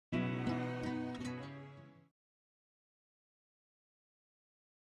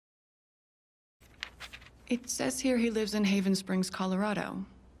It says here he lives in Haven Springs, Colorado.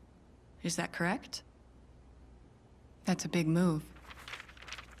 Is that correct? That's a big move.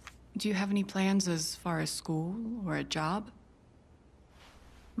 Do you have any plans as far as school or a job?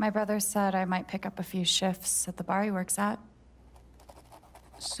 My brother said I might pick up a few shifts at the bar he works at.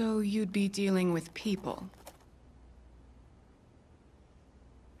 So you'd be dealing with people?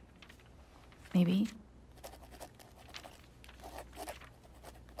 Maybe.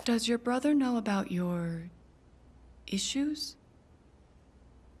 Does your brother know about your issues?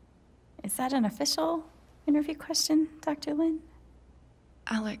 Is that an official interview question, Dr. Lin?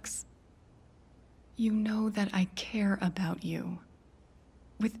 Alex, you know that I care about you.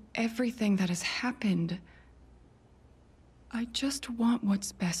 With everything that has happened, I just want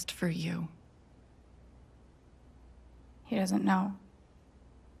what's best for you. He doesn't know.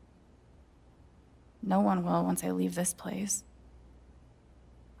 No one will once I leave this place.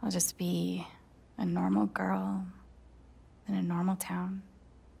 I'll just be a normal girl in a normal town.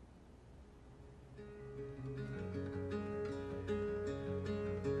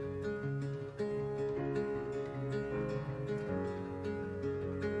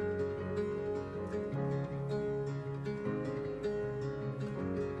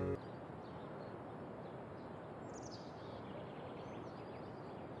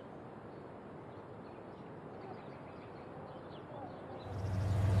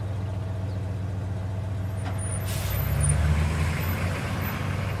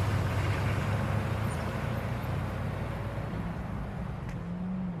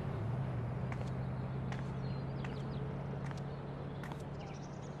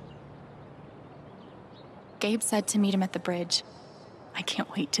 Gabe said to meet him at the bridge. I can't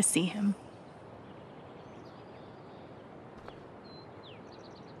wait to see him.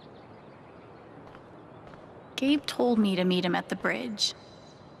 Gabe told me to meet him at the bridge.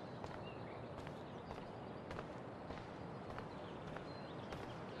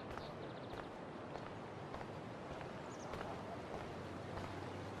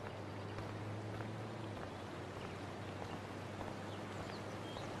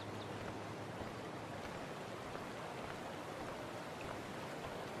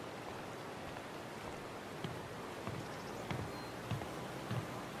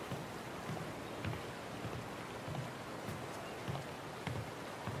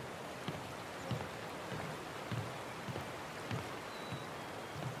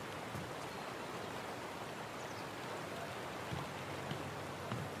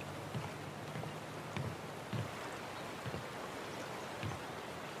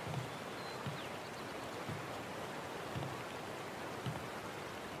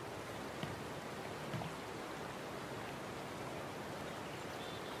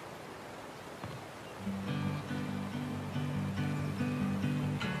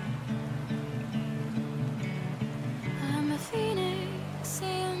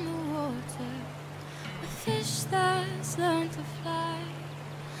 Learned to fly,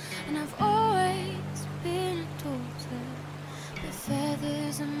 and I've always been a daughter, but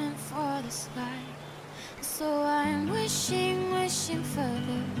feathers are meant for the sky. So I'm wishing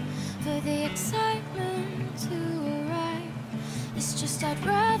further for the excitement to arrive. It's just I'd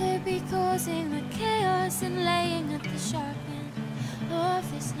rather be causing the chaos and laying at the sharp end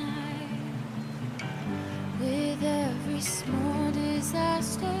of this night. With every small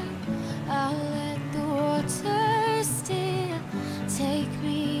disaster, I'll let the water steer, take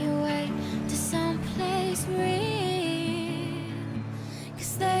me away to some place real.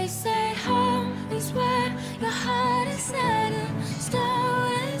 'Cause they say home is where your heart is set, and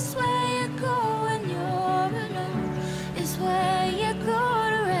stone is where you go when you're alone, is where you go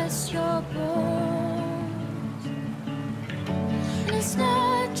to rest your bones. And it's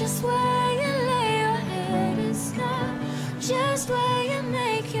not just where you lay your head, it's not just where you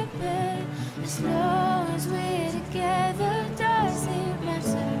make your bed. As long as we're together, does it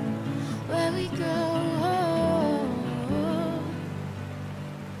matter where we go?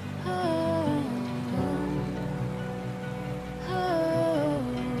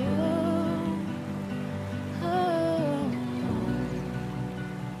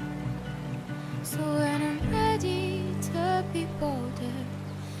 So when I'm ready to be bolder,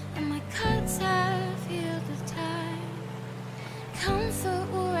 and my cuts have healed with time, comfort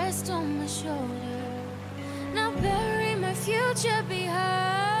will rest on my shoulder. Now bury my future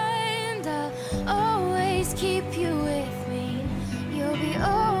behind. I'll always keep you with me. You'll be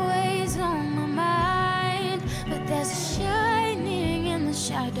always on my mind. But there's a shining in the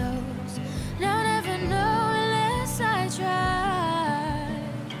shadows, and I'll never know unless I try.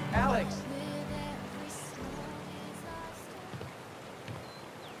 Alex!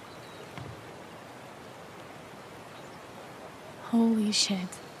 Holy shit.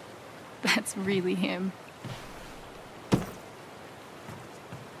 That's really him.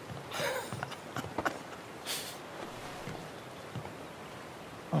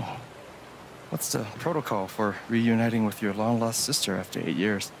 Oh, what's the protocol for reuniting with your long-lost sister after 8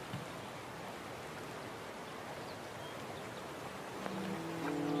 years?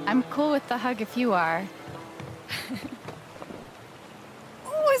 I'm cool with the hug if you are.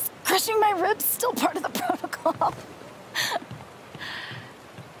 Oh, is crushing my ribs still part of the protocol?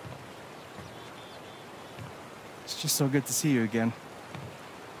 It's just so good to see you again.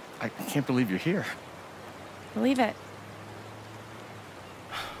 I can't believe you're here. Believe it.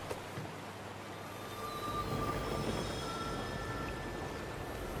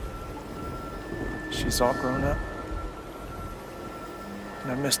 She's all grown up.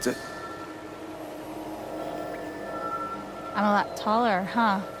 And I missed it. I'm a lot taller,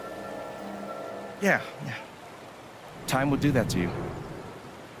 huh? Yeah. Time will do that to you.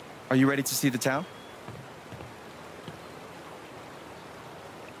 Are you ready to see the town?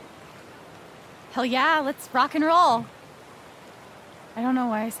 Hell yeah, let's rock and roll. I don't know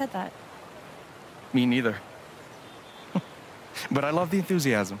why I said that. Me neither. But I love the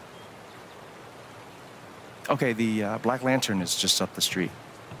enthusiasm. Okay, the Black Lantern is just up the street.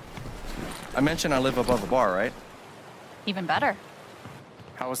 I mentioned I live above a bar, right? Even better.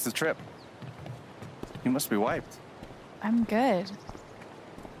 How was the trip? You must be wiped. I'm good.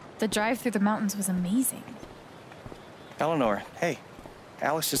 The drive through the mountains was amazing. Eleanor, hey,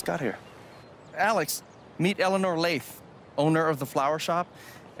 Alex just got here. Alex, meet Eleanor Lath, owner of the flower shop,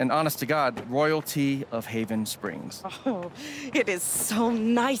 and honest to God, royalty of Haven Springs. Oh, it is so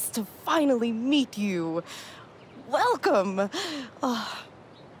nice to finally meet you. Welcome. Oh.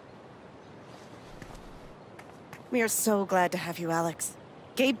 We are so glad to have you, Alex.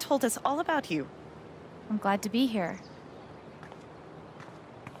 Gabe told us all about you. I'm glad to be here.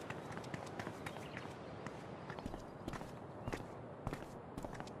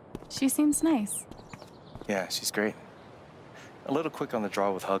 She seems nice. Yeah, she's great. A little quick on the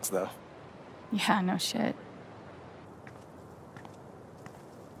draw with hugs, though. Yeah, no shit.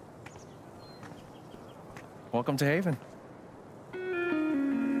 Welcome to Haven.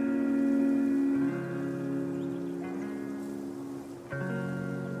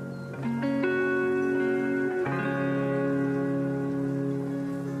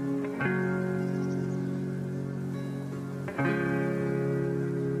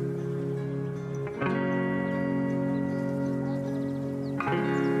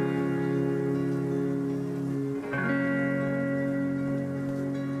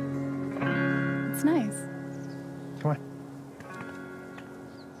 It's nice. Come on.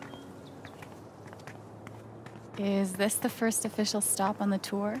 Is this the first official stop on the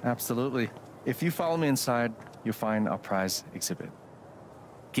tour? Absolutely. If you follow me inside, you'll find our prize exhibit.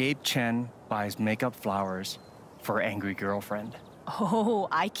 Gabe Chen buys makeup flowers for angry girlfriend. Oh,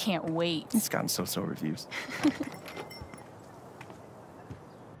 I can't wait. It's gotten so-so reviews.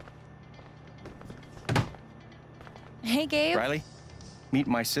 Hey, Gabe. Riley, meet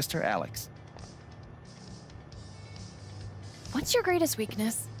my sister, Alex. What's your greatest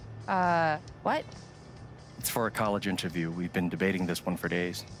weakness? What? It's for a college interview. We've been debating this one for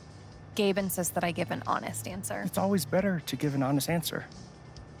days. Gabe insists that I give an honest answer. It's always better to give an honest answer.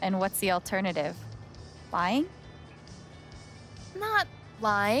 And what's the alternative? Lying? Not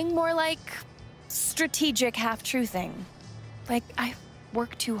lying, more like strategic half-truthing. Like, I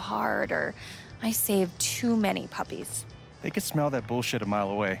work too hard or I save too many puppies. They could smell that bullshit a mile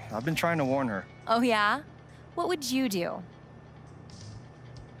away. I've been trying to warn her. Oh, yeah? What would you do?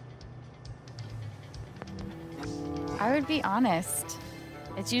 I would be honest.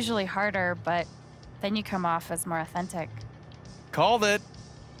 It's usually harder, but then you come off as more authentic. Called it.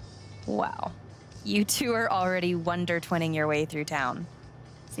 Wow. You two are already wonder-twinning your way through town.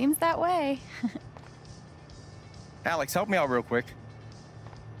 Seems that way. Alex, help me out real quick.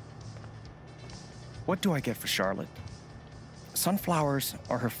 What do I get for Charlotte? Sunflowers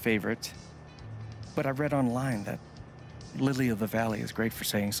are her favorite, but I read online that Lily of the Valley is great for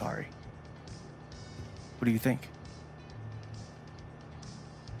saying sorry. What do you think?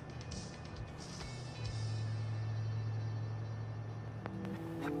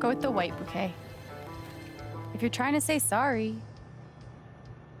 Go with the white bouquet. If you're trying to say sorry.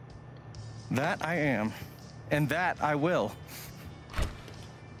 That I am, and that I will.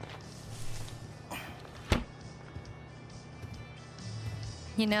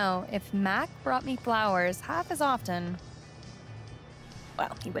 You know, if Mac brought me flowers half as often,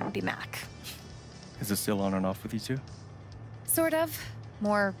 well, he wouldn't be Mac. Is it still on and off with you two? Sort of.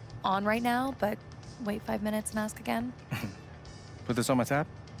 More on right now, but wait 5 minutes and ask again. Put this on my tab?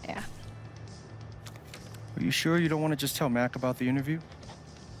 Yeah. Are you sure you don't want to just tell Mac about the interview?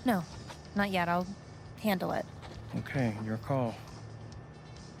 No, not yet. I'll handle it. Okay, your call.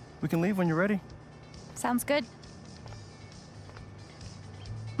 We can leave when you're ready. Sounds good.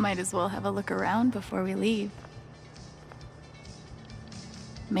 Might as well have a look around before we leave.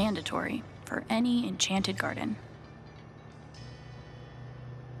 Mandatory for any enchanted garden.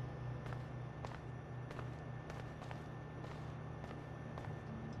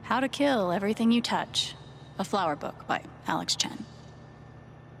 How to Kill Everything You Touch. A flower book by Alex Chen.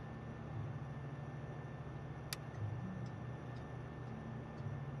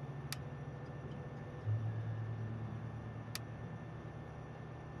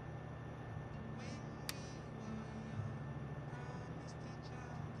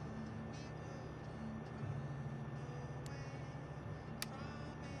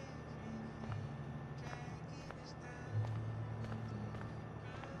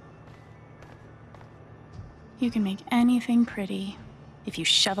 You can make anything pretty if you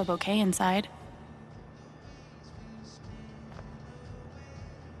shove a bouquet inside.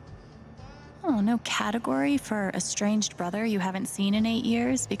 Oh, no category for estranged brother you haven't seen in 8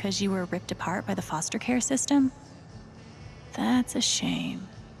 years because you were ripped apart by the foster care system? That's a shame.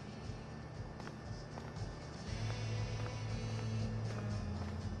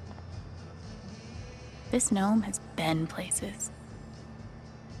 This gnome has been places.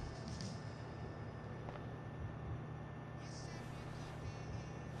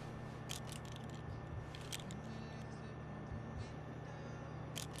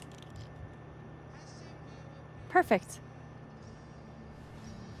 Perfect.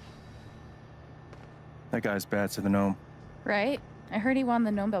 That guy's bad to the gnome. Right? I heard he won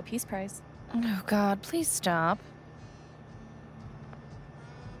the Nobel Peace Prize. Oh, God, please stop.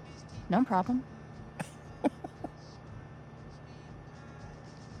 No problem.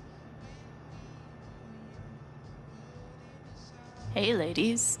 Hey,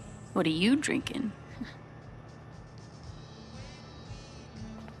 ladies. What are you drinking?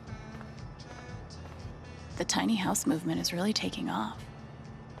 The tiny house movement is really taking off.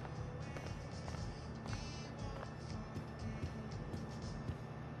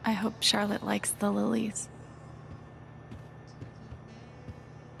 I hope Charlotte likes the lilies.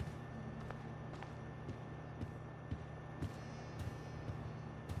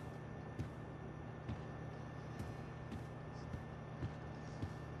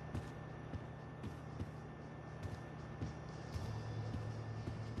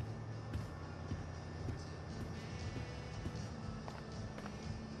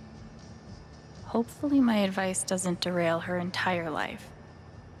 Hopefully my advice doesn't derail her entire life.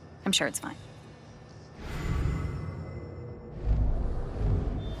 I'm sure it's fine.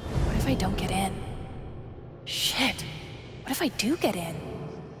 What if I don't get in? Shit. What if I do get in?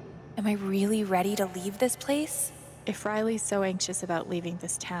 Am I really ready to leave this place? If Riley's so anxious about leaving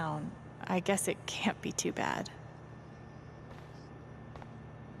this town, I guess it can't be too bad.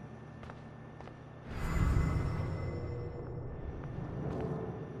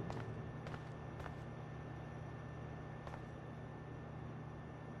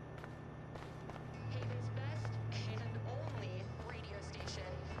 Haven's best and only radio station,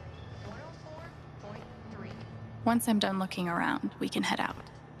 104.3. Once I'm done looking around, we can head out.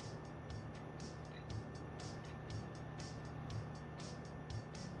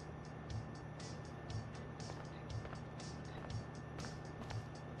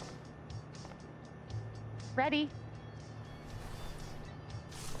 Ready?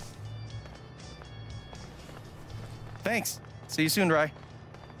 Thanks. See you soon, Rye.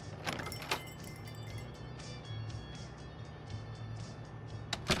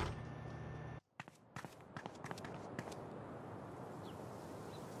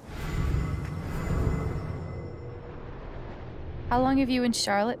 How long have you and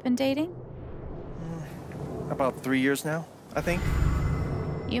Charlotte been dating? About 3 years now, I think.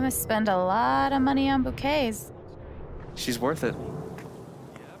 You must spend a lot of money on bouquets. She's worth it.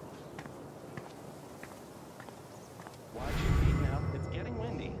 Watch your feet now. It's getting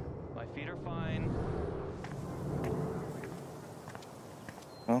windy. My feet are fine.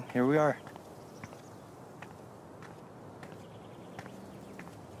 Well, here we are.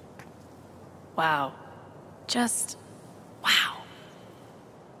 Wow. Just wow.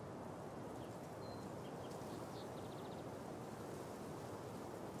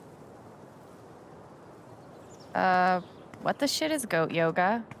 What the shit is goat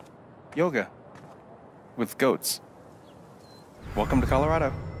yoga? Yoga. With goats. Welcome to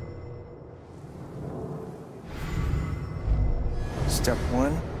Colorado. Step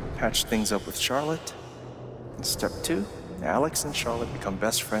 1, patch things up with Charlotte. Step 2, Alex and Charlotte become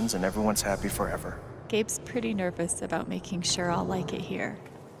best friends and everyone's happy forever. Gabe's pretty nervous about making sure I'll like it here.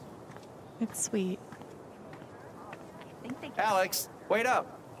 It's sweet. Alex, wait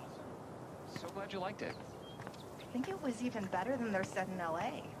up! So glad you liked it. I think it was even better than their set in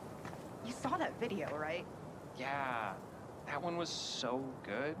LA. You saw that video, right? Yeah, that one was so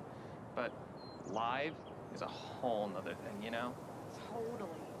good, but live is a whole nother thing, you know? Totally.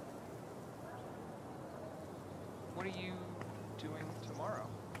 What are you doing tomorrow?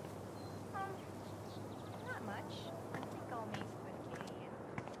 Not much. I think I'll meet with Katie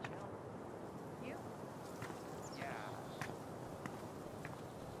and chill. You? Yeah.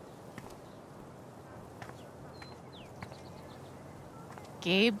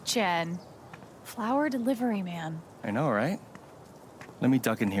 Gabe Chen, flower delivery man. I know, right? Let me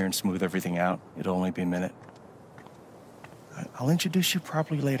duck in here and smooth everything out. It'll only be a minute. I'll introduce you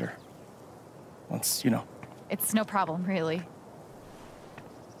properly later. Once, you know. It's no problem, really.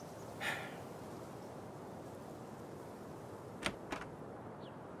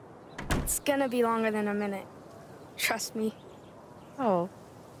 It's gonna be longer than a minute. Trust me. Oh,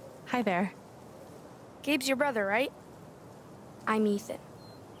 hi there. Gabe's your brother, right? I'm Ethan.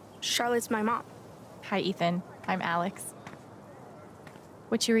 Charlotte's my mom. Hi, Ethan. I'm Alex.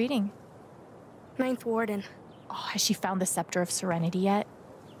 What you reading? Ninth Warden. Oh, has she found the Scepter of Serenity yet?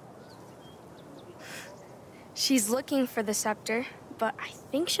 She's looking for the scepter, but I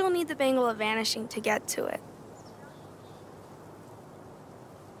think she'll need the Bangle of Vanishing to get to it.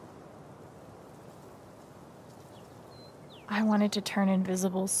 I wanted to turn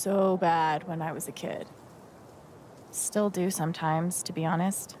invisible so bad when I was a kid. Still do sometimes, to be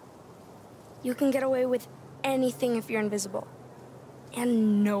honest. You can get away with anything if you're invisible.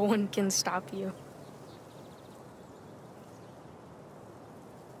 And no one can stop you.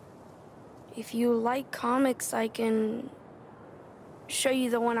 If you like comics, I can show you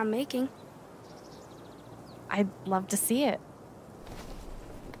the one I'm making. I'd love to see it.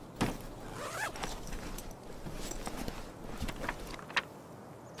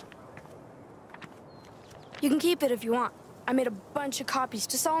 You can keep it if you want. I made a bunch of copies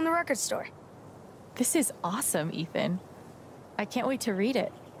to sell in the record store. This is awesome, Ethan. I can't wait to read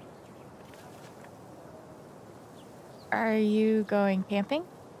it. Are you going camping?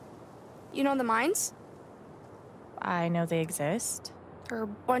 You know the mines? I know they exist. There are a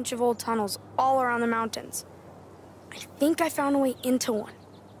bunch of old tunnels all around the mountains. I think I found a way into one.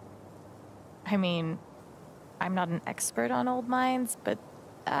 I mean, I'm not an expert on old mines, but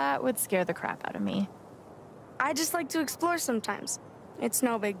that would scare the crap out of me. I just like to explore sometimes. It's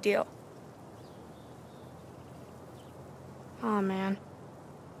no big deal. Oh man,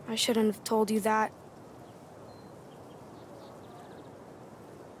 I shouldn't have told you that.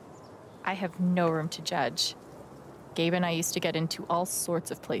 I have no room to judge. Gabe and I used to get into all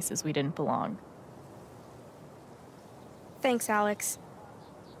sorts of places we didn't belong. Thanks, Alex.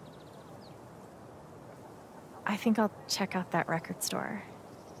 I think I'll check out that record store.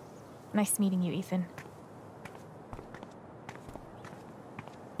 Nice meeting you, Ethan.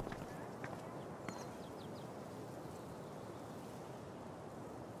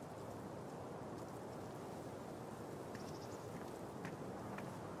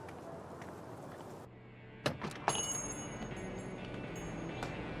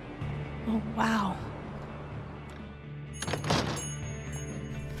 Oh, wow.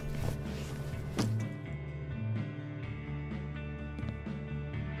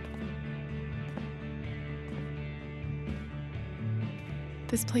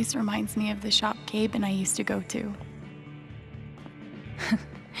 This place reminds me of the shop Gabe and I used to go to.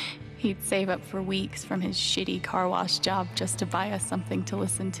 He'd save up for weeks from his shitty car wash job just to buy us something to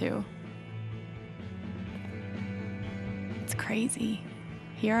listen to. It's crazy.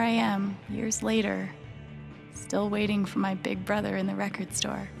 Here I am, years later, still waiting for my big brother in the record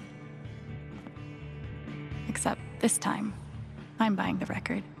store. Except this time, I'm buying the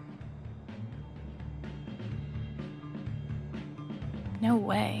record. No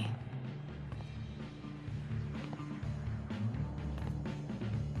way.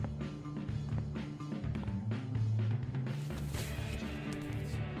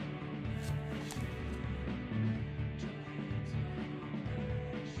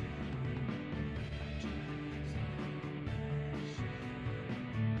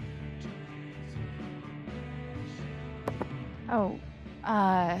 Oh,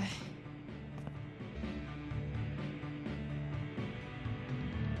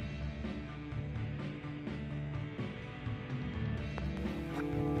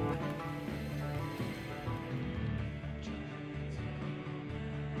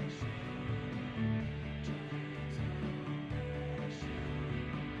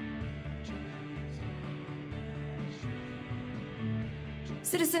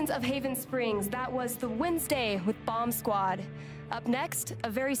 Citizens of Haven Springs, that was the Wednesday with Bomb Squad. Up next, a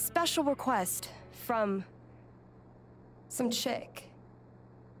very special request from some chick.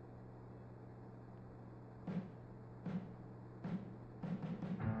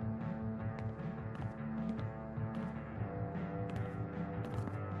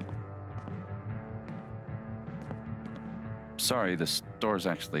 Sorry, the store's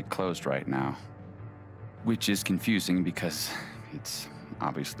actually closed right now. Which is confusing because it's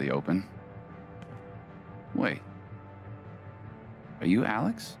obviously open. Wait. Are you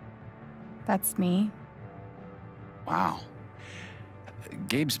Alex? That's me. Wow.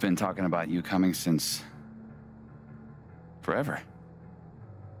 Gabe's been talking about you coming since... forever.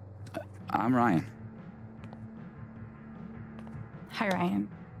 I'm Ryan. Hi, Ryan.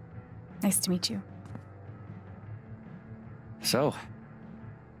 Nice to meet you. So,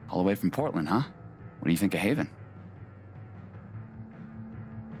 all the way from Portland, huh? What do you think of Haven?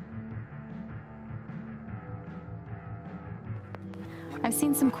 I've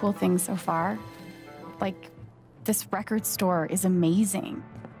seen some cool things so far. Like, this record store is amazing.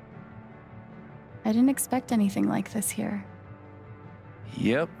 I didn't expect anything like this here.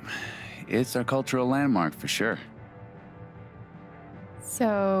 Yep. It's a cultural landmark for sure.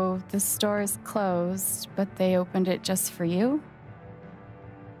 So, the store is closed, but they opened it just for you?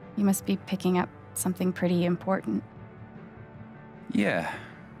 You must be picking up something pretty important. Yeah.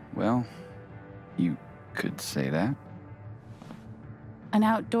 Well, you could say that. An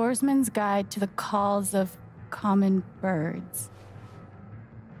outdoorsman's guide to the calls of common birds.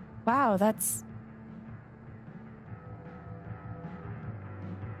 Wow, that's...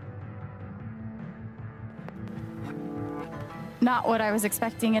 not what I was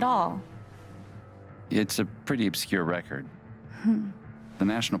expecting at all. It's a pretty obscure record. The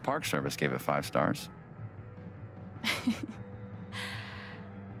National Park Service gave it 5 stars.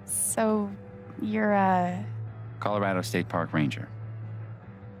 So, you're a... Colorado State Park Ranger.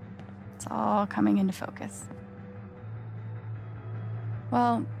 It's all coming into focus.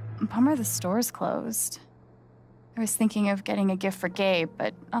 Well, bummer the store's closed. I was thinking of getting a gift for Gabe,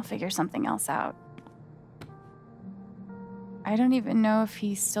 but I'll figure something else out. I don't even know if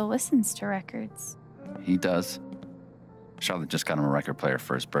he still listens to records. He does. Charlotte just got him a record player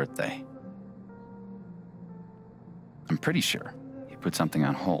for his birthday. I'm pretty sure he put something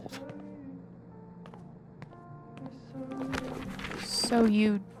on hold. So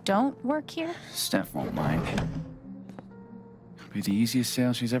you don't work here? Steph won't mind. It'll be the easiest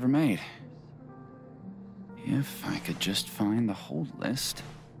sale she's ever made. If I could just find the hold list.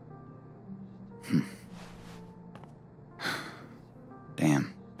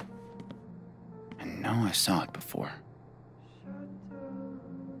 Damn. I know I saw it before.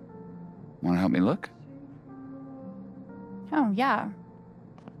 Want to help me look? Oh, yeah.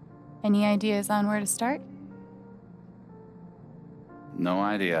 Any ideas on where to start? No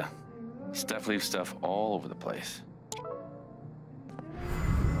idea. Steph leaves stuff all over the place.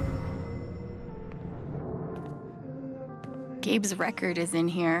 Gabe's record is in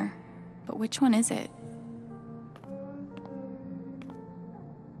here, but which one is it?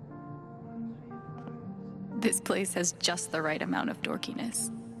 This place has just the right amount of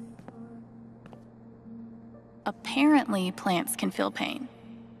dorkiness. Apparently, plants can feel pain.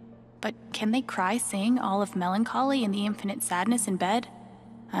 But can they cry, sing all of melancholy and the infinite sadness in bed?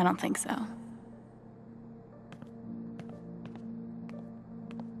 I don't think so.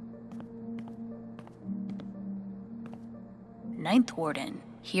 Ninth Warden,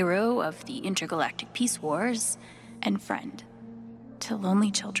 hero of the intergalactic peace wars, and friend to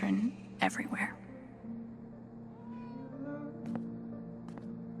lonely children everywhere.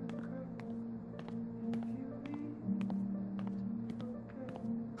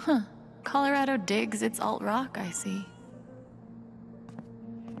 Huh. Colorado digs its alt rock, I see.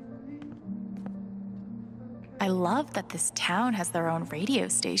 I love that this town has their own radio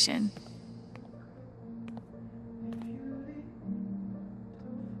station.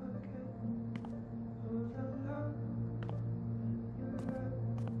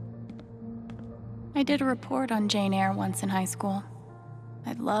 I did a report on Jane Eyre once in high school.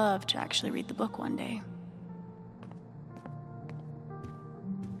 I'd love to actually read the book one day.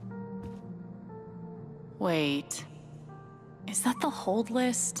 Wait, is that the hold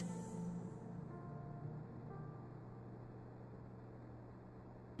list?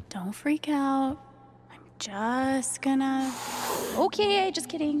 Don't freak out. I'm just gonna... Okay, just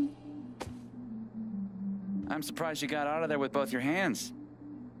kidding. I'm surprised you got out of there with both your hands.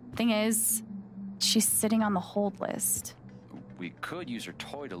 Thing is, she's sitting on the hold list. We could use her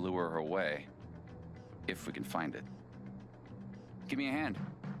toy to lure her away. If we can find it. Give me a hand.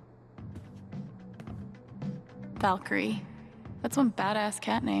 Valkyrie. That's one badass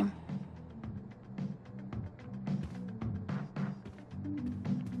cat name.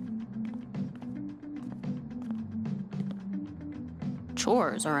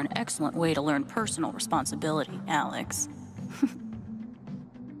 Chores are an excellent way to learn personal responsibility, Alex.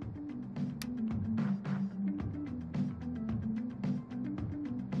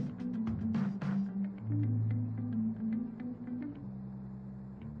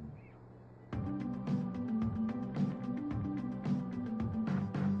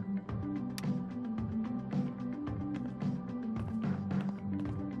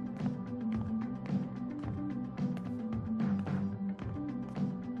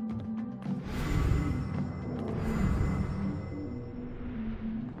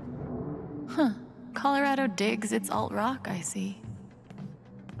 Huh. Colorado digs its alt rock, I see.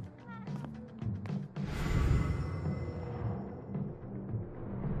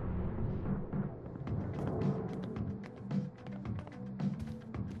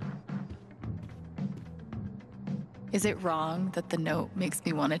 Is it wrong that the note makes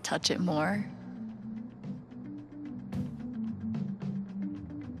me want to touch it more?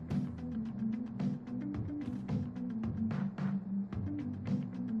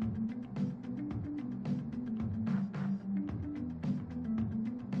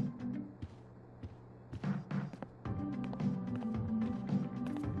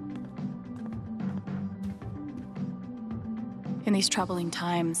 In these troubling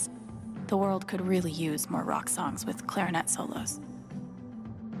times, the world could really use more rock songs with clarinet solos.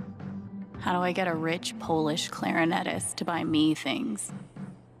 How do I get a rich Polish clarinetist to buy me things?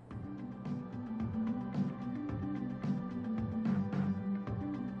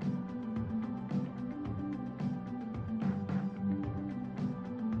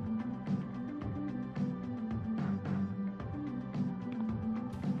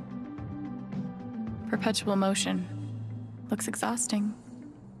 Perpetual motion. Looks exhausting.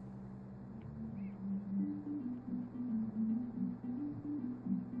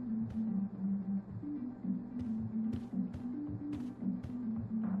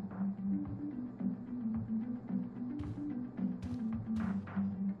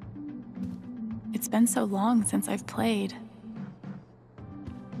 It's been so long since I've played.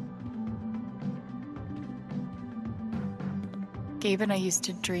 Gabe and I used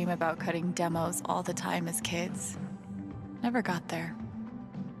to dream about cutting demos all the time as kids. Never got there.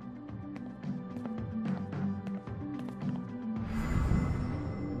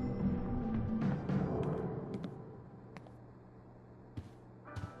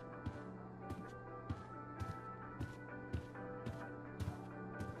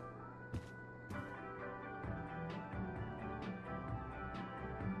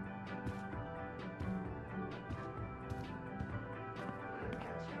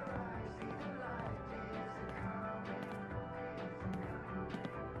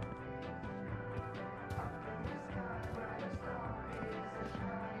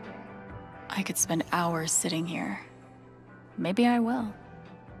 I could spend hours sitting here. Maybe I will.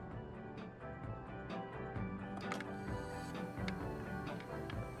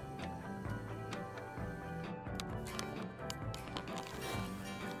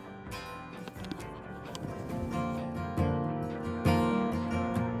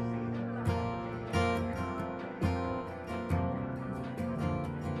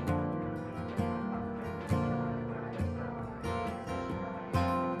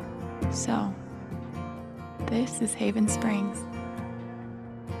 So, this is Haven Springs.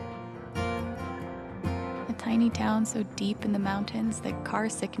 A tiny town so deep in the mountains that car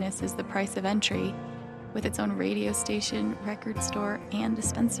sickness is the price of entry, with its own radio station, record store, and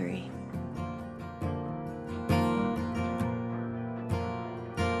dispensary.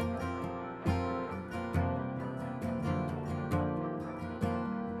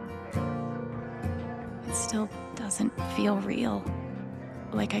 It still doesn't feel real.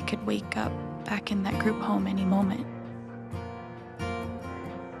 Like I could wake up back in that group home any moment.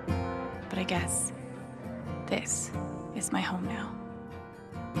 But I guess this is my home now.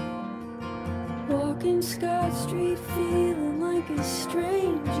 Walking Scott Street feeling like a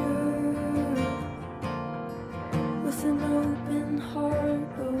stranger, with an open heart,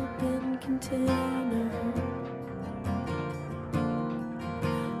 open container.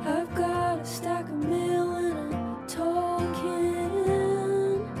 I've got a stack of mail and a tall can.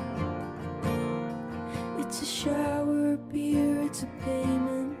 It's a shower beer, it's a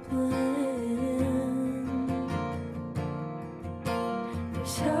payment plan.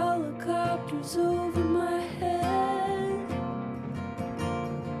 There's helicopters over my head.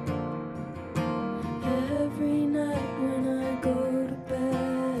 Every night when I go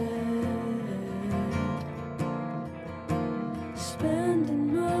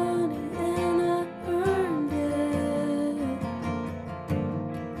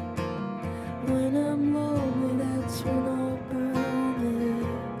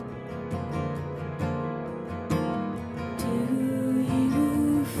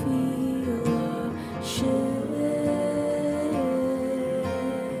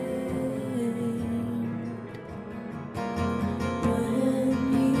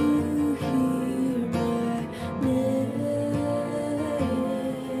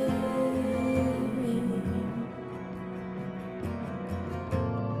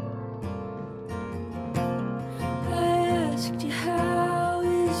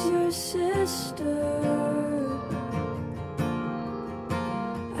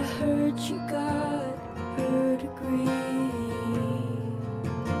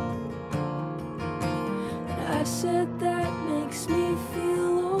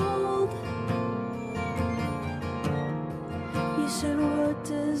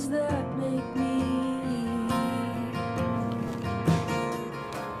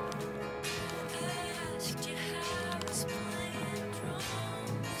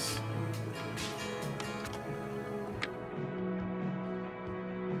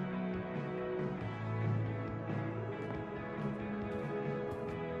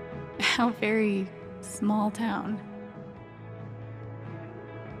How very small town.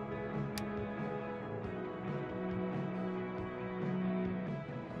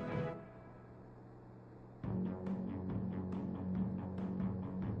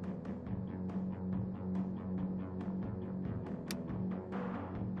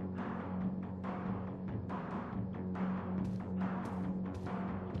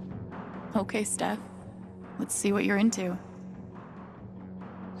 Okay, Steph. Let's see what you're into.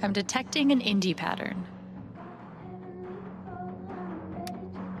 I'm detecting an indie pattern.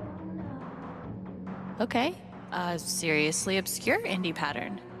 Okay, a seriously obscure indie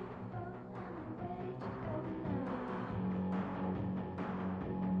pattern.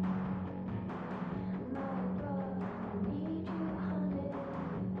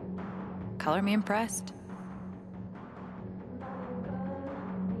 Color me impressed.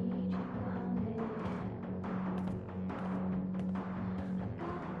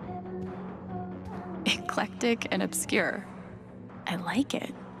 Eclectic and obscure. I like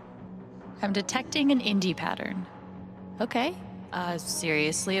it. I'm detecting an indie pattern. Okay, a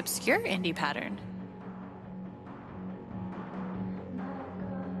seriously obscure indie pattern.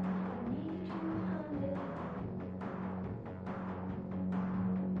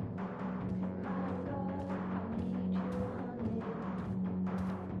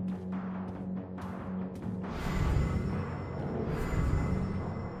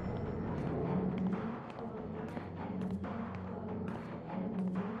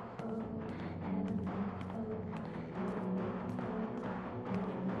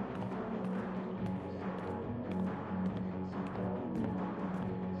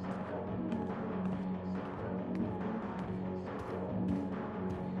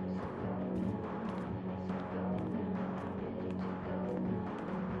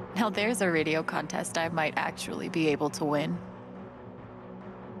 Now there's a radio contest I might actually be able to win.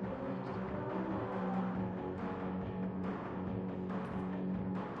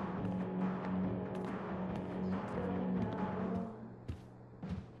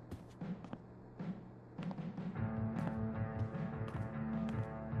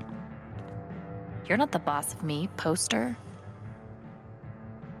 You're not the boss of me, poster.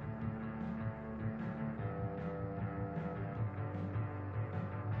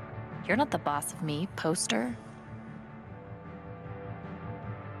 You're not the boss of me, poster.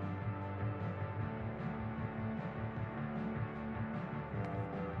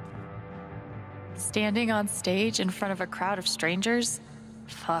 Standing on stage in front of a crowd of strangers?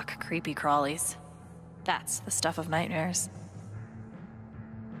 Fuck creepy crawlies. That's the stuff of nightmares.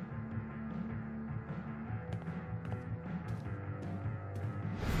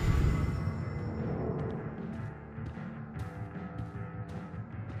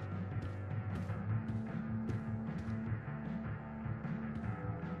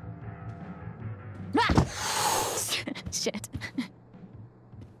 Shit.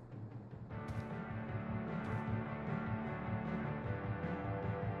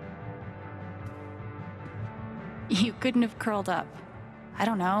 You couldn't have curled up. I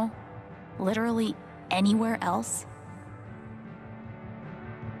don't know. Literally anywhere else?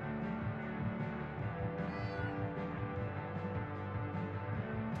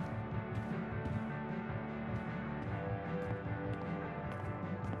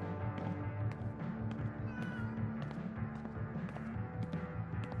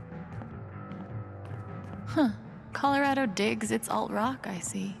 Huh. Colorado digs its alt rock, I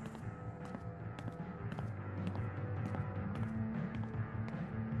see.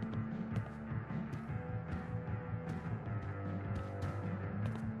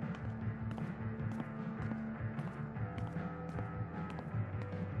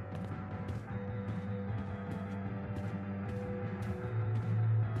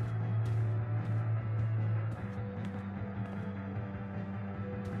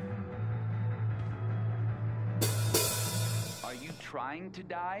 Are you trying to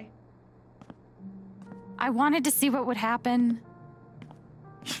die? I wanted to see what would happen.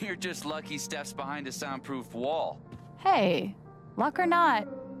 You're just lucky Steph's behind a soundproof wall. Hey, luck or not,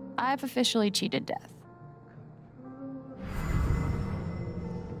 I've officially cheated death.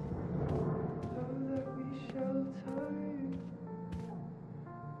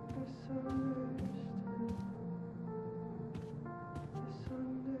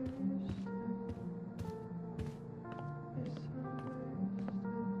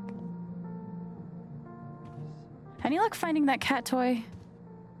 Any luck finding that cat toy?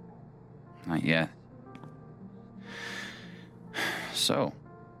 Not yet. So,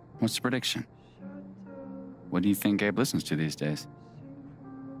 what's the prediction? What do you think Abe listens to these days?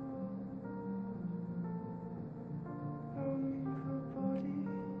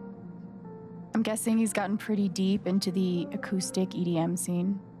 I'm guessing he's gotten pretty deep into the acoustic EDM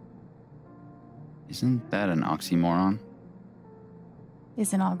scene. Isn't that an oxymoron?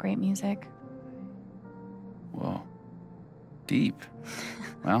 Isn't all great music? Whoa. Deep.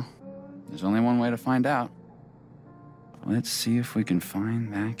 Well, there's only one way to find out. Let's see if we can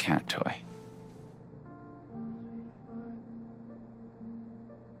find that cat toy.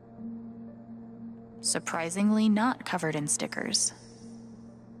 Surprisingly not covered in stickers.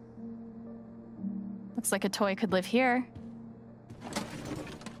 Looks like a toy could live here.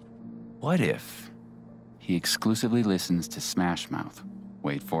 What if he exclusively listens to Smash Mouth?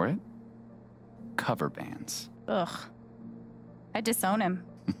 Wait for it. Cover bands. Ugh. I disown him.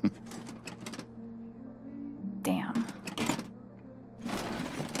 Damn.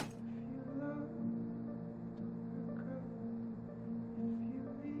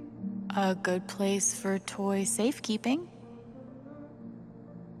 A good place for toy safekeeping.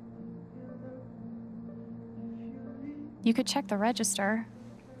 You could check the register.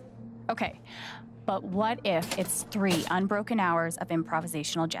 Okay, but what if it's 3 unbroken hours of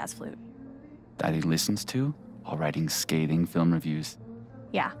improvisational jazz flute? That he listens to while writing scathing film reviews.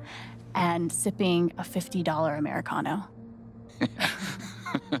 Yeah, and sipping a $50 Americano.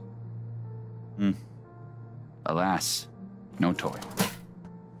 Alas, no toy.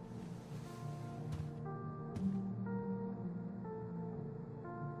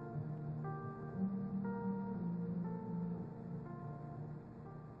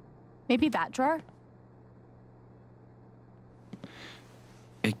 Maybe that drawer?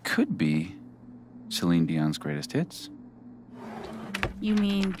 It could be Celine Dion's greatest hits. You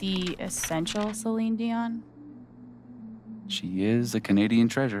mean the essential Celine Dion? She is a Canadian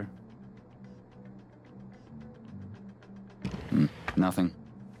treasure. Nothing.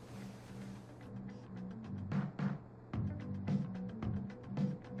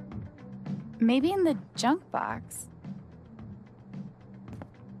 Maybe in the junk box.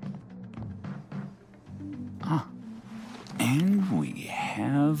 And we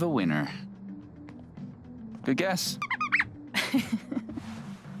have a winner. Good guess.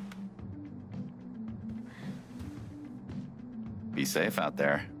 Be safe out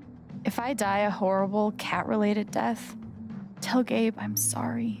there. If I die a horrible cat-related death, tell Gabe I'm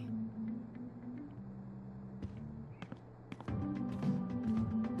sorry.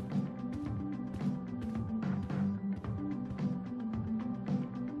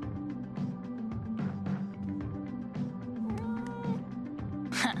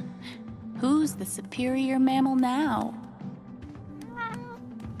 Who's the superior mammal now?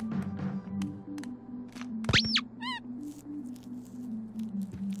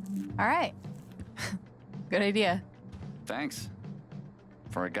 All right. Good idea. Thanks.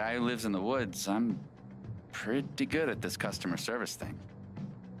 For a guy who lives in the woods, I'm pretty good at this customer service thing.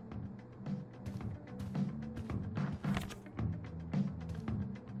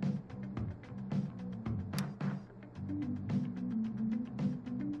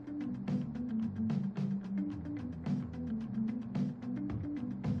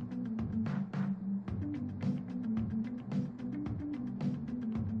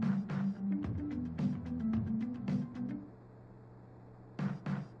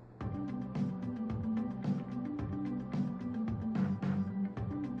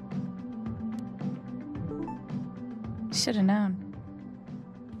 Should have known.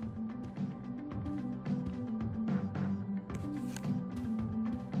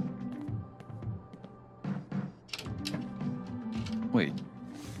 Wait,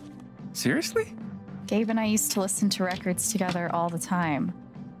 seriously? Gabe and I used to listen to records together all the time.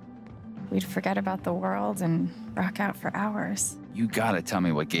 We'd forget about the world and rock out for hours. You gotta tell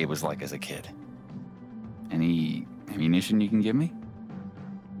me what Gabe was like as a kid. Any ammunition you can give me?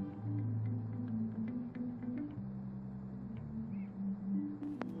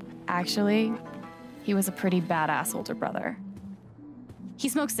 Actually, he was a pretty badass older brother. He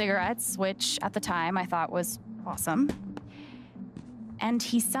smoked cigarettes, which at the time I thought was awesome. And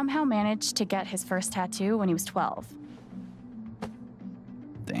he somehow managed to get his first tattoo when he was 12.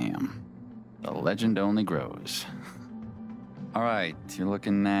 Damn. The legend only grows. All right, you're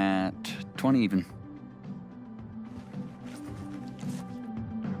looking at 20 even.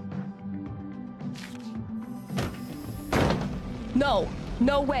 No,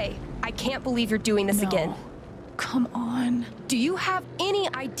 no way. I can't believe you're doing this again. Come on. Do you have any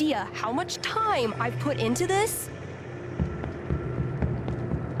idea how much time I've put into this?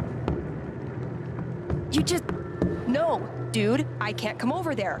 You just... No, dude, I can't come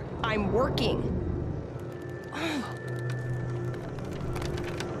over there. I'm working.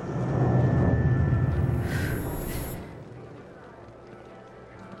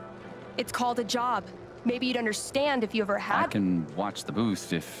 It's called a job. Maybe you'd understand if you ever had. I can watch the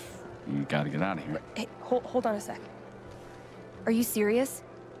booth if you gotta get out of here. Hey, hold on a sec. Are you serious?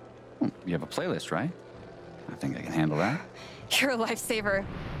 You have a playlist, right? I think I can handle that. You're a lifesaver.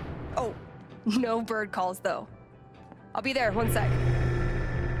 Oh, no bird calls, though. I'll be there, 1 sec.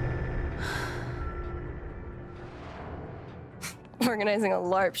 Organizing a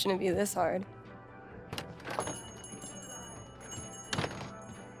LARP shouldn't be this hard.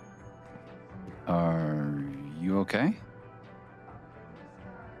 Are you okay?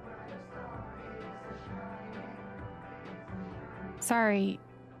 Sorry.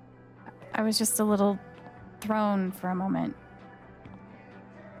 I was just a little thrown for a moment.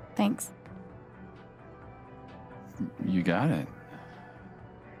 Thanks. You got it.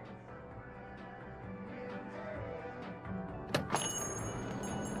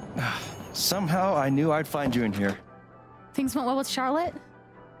 Somehow I knew I'd find you in here. Things went well with Charlotte?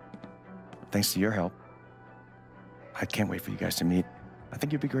 Thanks to your help. I can't wait for you guys to meet. I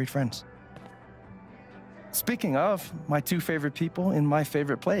think you'd be great friends. Speaking of, my two favorite people in my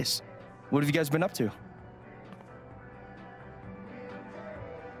favorite place. What have you guys been up to?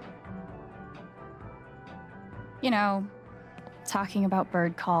 You know, talking about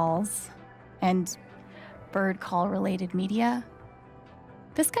bird calls and bird call related media.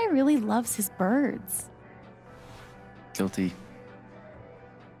 This guy really loves his birds. Guilty.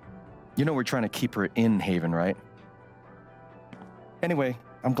 You know we're trying to keep her in Haven, right? Anyway,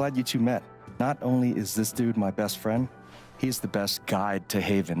 I'm glad you two met. Not only is this dude my best friend, he's the best guide to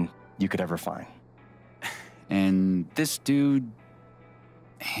Haven you could ever find. And this dude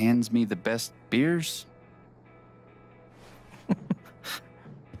hands me the best beers?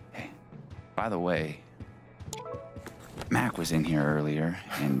 Hey, by the way, Mac was in here earlier,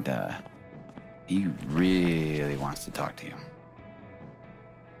 and he really wants to talk to you.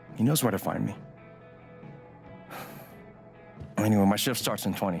 He knows where to find me. Anyway, my shift starts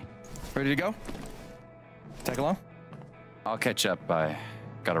in 20. Ready to go? Tag along? I'll catch up. I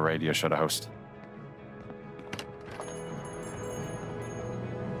got a radio show to host.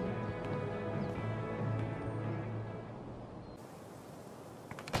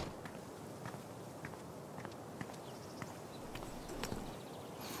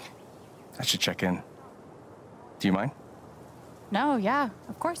 I should check in. Do you mind? No, yeah,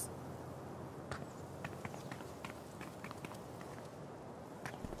 of course.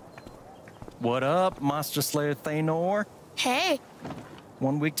 What up, Monster Slayer Thanor? Hey.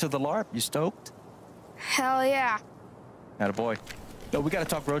 1 week to the LARP. You stoked? Hell yeah. Attaboy. No, we gotta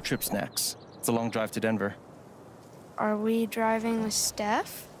talk road trips next. It's a long drive to Denver. Are we driving with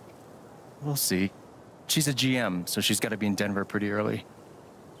Steph? We'll see. She's a GM, so she's gotta be in Denver pretty early.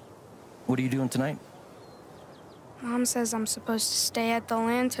 What are you doing tonight? Mom says I'm supposed to stay at the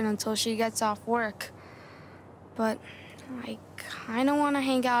Lantern until she gets off work. But I kinda wanna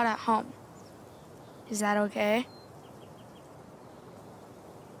hang out at home. Is that okay?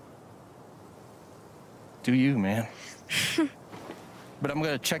 Do you, man? But I'm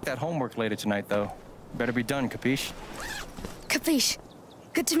gonna check that homework later tonight, though. Better be done, capiche? Capiche.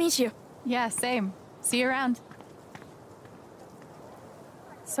 Good to meet you. Yeah, same. See you around.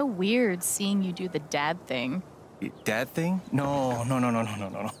 So weird seeing you do the dad thing. Dad thing? No. No,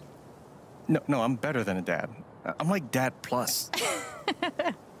 I'm better than a dad. I'm like dad plus.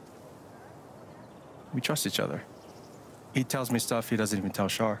 We trust each other. He tells me stuff he doesn't even tell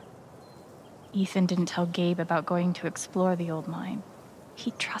Shar. Ethan didn't tell Gabe about going to explore the old mine.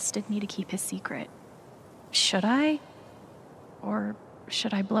 He trusted me to keep his secret. Should I? Or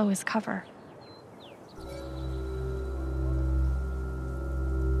should I blow his cover?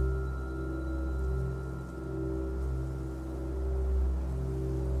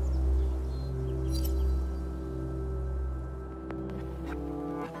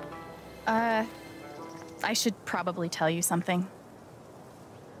 I should probably tell you something.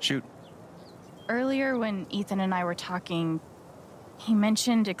 Shoot. Earlier when Ethan and I were talking, he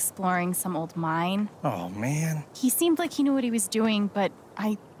mentioned exploring some old mine. Oh, man. He seemed like he knew what he was doing, but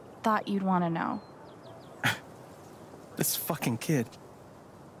I thought you'd want to know. This fucking kid.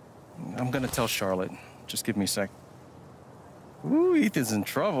 I'm gonna tell Charlotte. Just give me a sec. Ooh, Ethan's in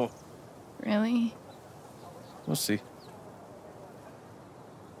trouble. Really? We'll see.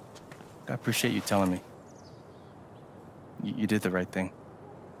 I appreciate you telling me. You did the right thing.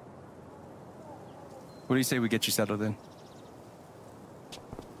 What do you say we get you settled in?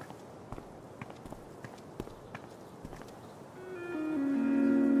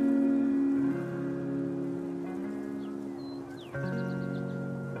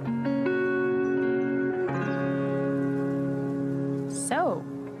 So,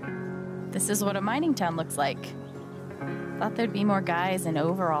 This is what a mining town looks like. Thought there'd be more guys in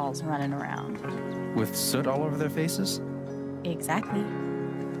overalls running around. With soot all over their faces? Exactly.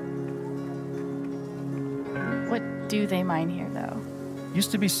 What do they mine here, though?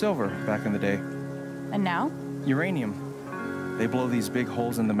 Used to be silver back in the day. And now? Uranium. They blow these big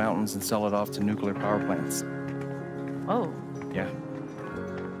holes in the mountains and sell it off to nuclear power plants. Oh. Yeah.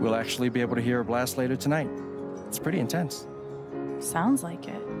 We'll actually be able to hear a blast later tonight. It's pretty intense. Sounds like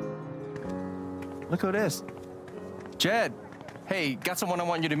it. Look who it is. Jed. Hey, got someone I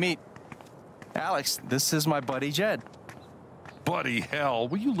want you to meet. Alex, this is my buddy Jed. Buddy, hell,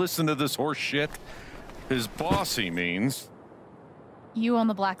 will you listen to this horse shit? His boss, he means. You own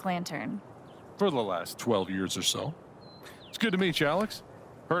the Black Lantern. For the last 12 years or so. It's good to meet you, Alex.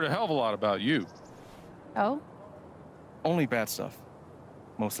 Heard a hell of a lot about you. Oh? Only bad stuff.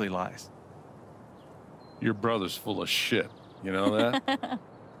 Mostly lies. Your brother's full of shit. You know that?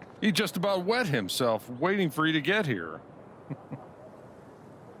 He just about wet himself waiting for you to get here.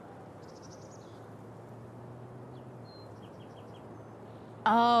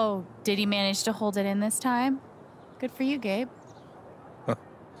 Oh, did he manage to hold it in this time? Good for you, Gabe.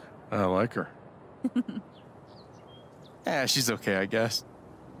 I like her. Yeah, she's okay, I guess.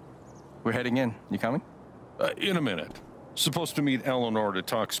 We're heading in. You coming? In a minute. Supposed to meet Eleanor to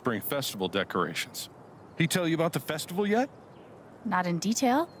talk Spring Festival decorations. He tell you about the festival yet? Not in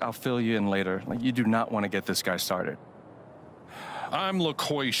detail. I'll fill you in later. Like, you do not want to get this guy started. I'm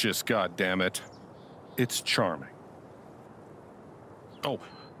loquacious, goddammit. It's charming. Oh,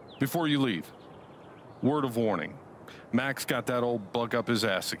 before you leave, word of warning. Max got that old bug up his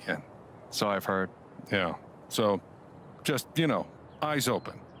ass again. So I've heard. Yeah, so just, you know, eyes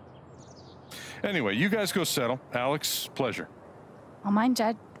open. Anyway, you guys go settle. Alex, pleasure. I'll mind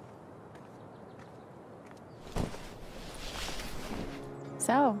Jed.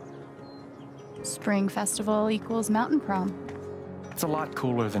 So, Spring Festival equals Mountain Prom. It's a lot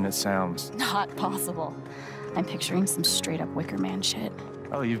cooler than it sounds. Not possible. I'm picturing some straight up Wicker Man shit.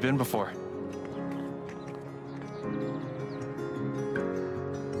 Oh, you've been before.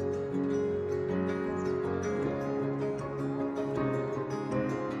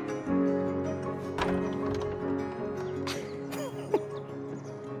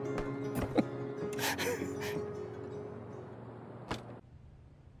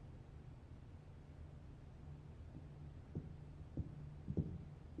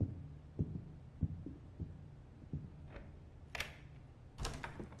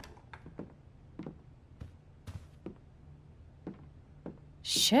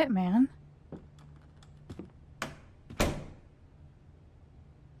 Shit, man.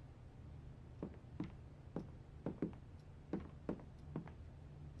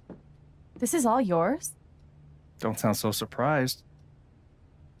 This is all yours? Don't sound so surprised.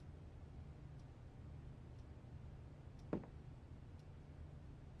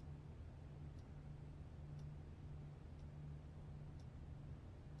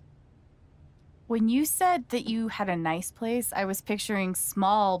 When you said that you had a nice place, I was picturing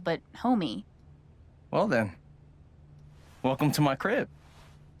small but homey. Well then, welcome to my crib.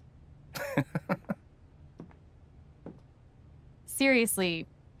 Seriously,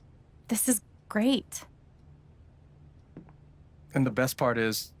 this is great. And the best part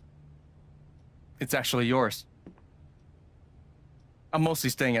is, it's actually yours. I'm mostly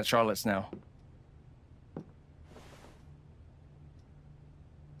staying at Charlotte's now.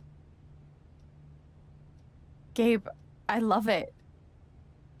 Gabe, I love it.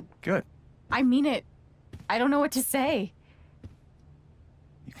 Good. I mean it. I don't know what to say.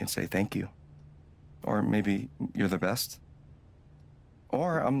 You can say thank you. Or maybe you're the best.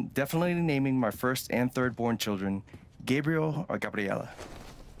 Or I'm definitely naming my first and third born children Gabriel or Gabriella.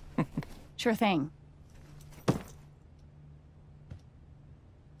 Sure thing.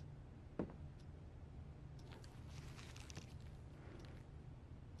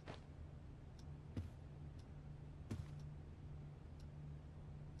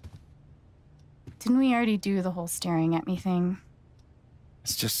 Didn't we already do the whole staring at me thing?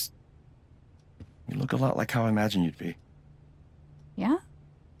 It's just, you look a lot like how I imagined you'd be. Yeah?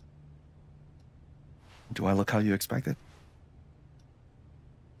 Do I look how you expected?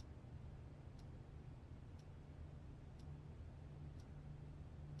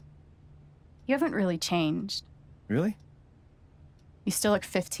 You haven't really changed. Really? You still look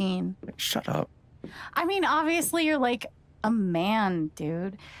 15. Shut up. I mean, obviously you're like a man,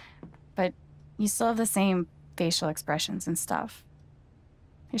 dude. But you still have the same facial expressions and stuff.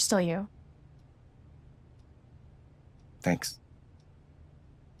 You're still you. Thanks.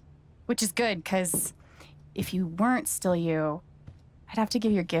 Which is good, because if you weren't still you, I'd have to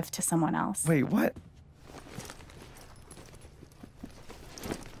give your gift to someone else. Wait, what?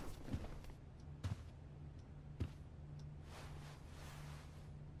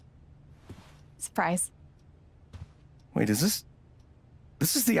 Surprise. Wait, this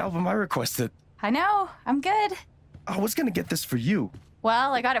is the album I requested. I know, I'm good. I was gonna get this for you.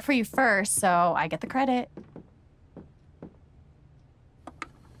 Well, I got it for you first, so I get the credit.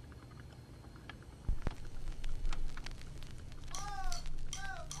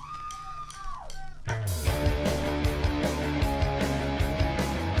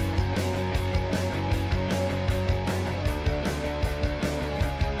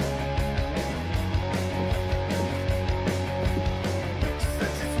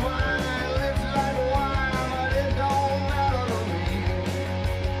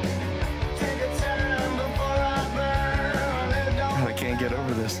 I can't get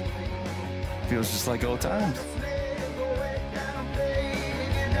over this. Feels just like old times.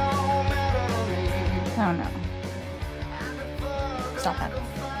 Oh no. Stop that.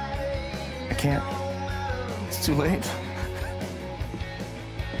 I can't. It's too late.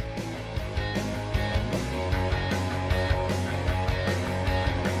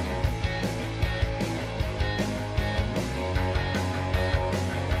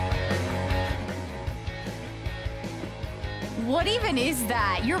 What even is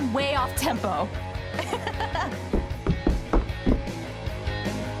that? You're way off tempo.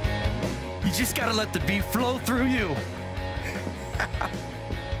 You just gotta let the beat flow through you.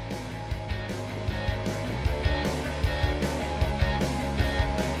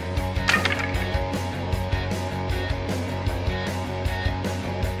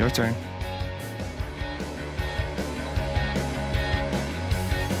 Your turn.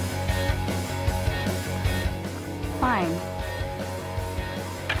 Fine.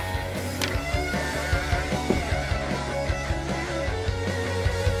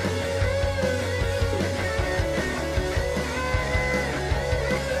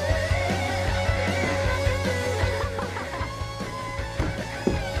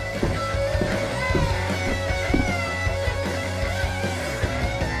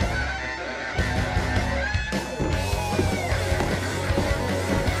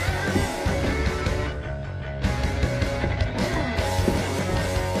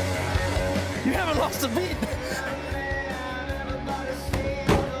 You haven't lost a beat.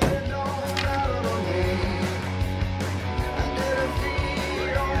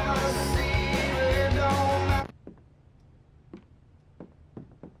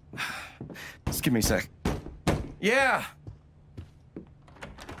 Just give me a sec. Yeah.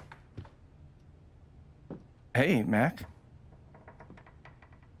 Hey, Mac.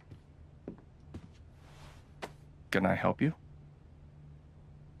 Can I help you?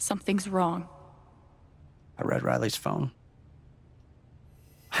 Something's wrong. I read Riley's phone.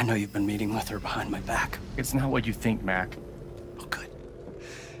 I know you've been meeting with her behind my back. It's not what you think, Mac. Oh, good.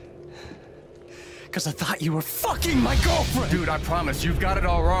 Because I thought you were fucking my girlfriend! Dude, I promise, you've got it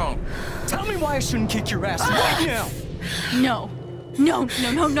all wrong. Tell me why I shouldn't kick your ass right now! No. No,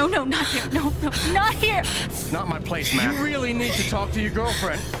 no, no, no, no, not here. No, no, not here. It's not my place, Mac. You really need to talk to your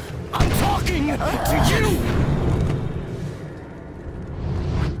girlfriend. I'm talking to you!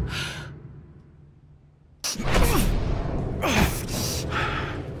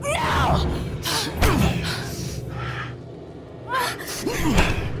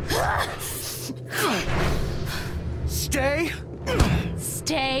 Stay.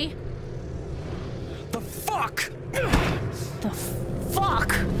 Stay. The fuck The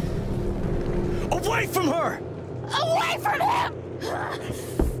fuck away from her. away from him!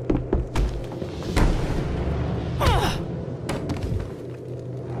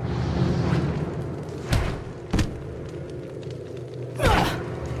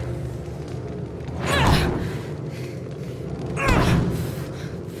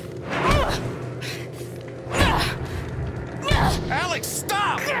 Alex,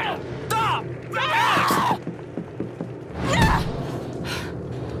 stop! Stop! Alex!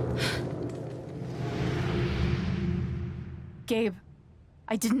 Gabe,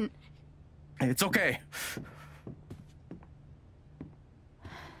 I didn't. It's okay.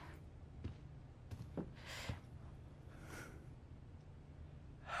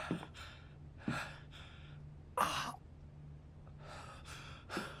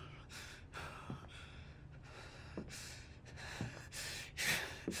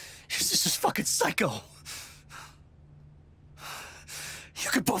 This is fucking psycho. You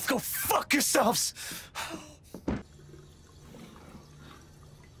could both go fuck yourselves.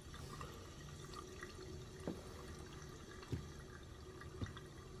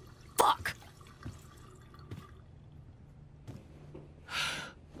 Fuck.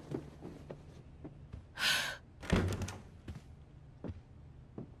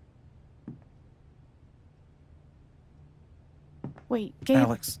 Wait, Gabe.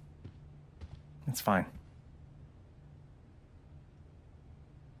 Alex, it's fine.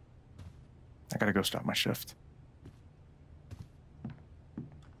 I gotta go start my shift.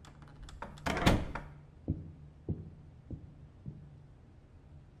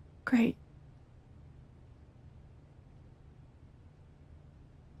 Great.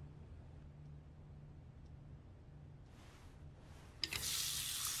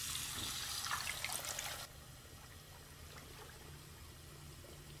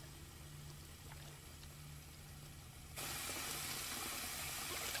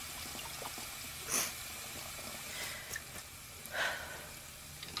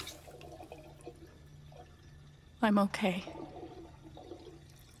 I'm okay.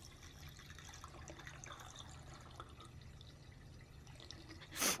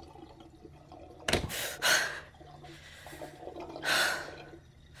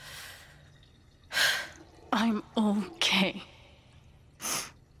 I'm okay.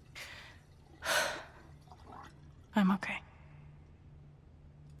 I'm okay.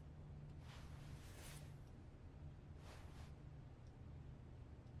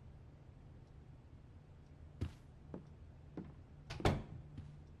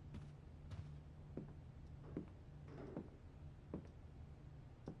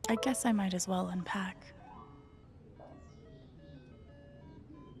 I guess I might as well unpack.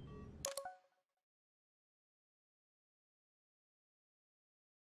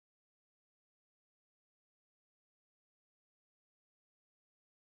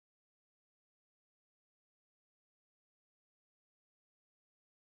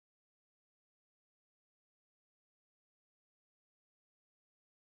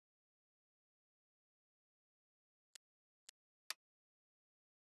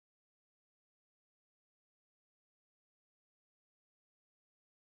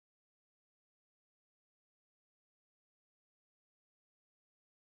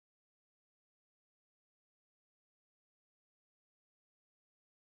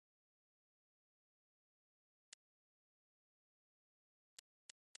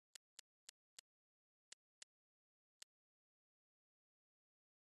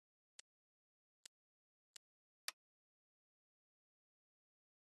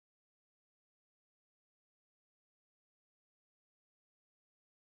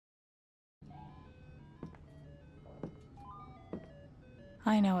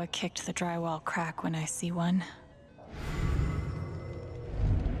 I know it kicked the drywall crack when I see one.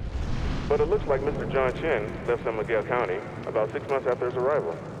 But it looks like Mr. John Chen left San Miguel County about 6 months after his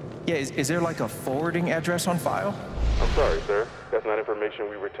arrival. Yeah, is there like a forwarding address on file? I'm sorry, sir. That's not information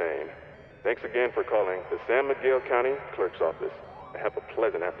we retain. Thanks again for calling the San Miguel County Clerk's Office. Have a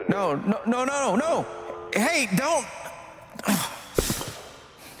pleasant afternoon. No. Hey, don't.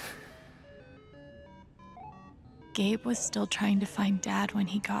 Gabe was still trying to find Dad when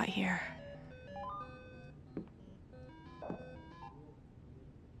he got here.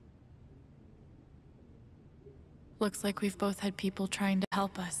 Looks like we've both had people trying to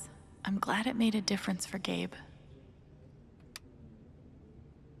help us. I'm glad it made a difference for Gabe.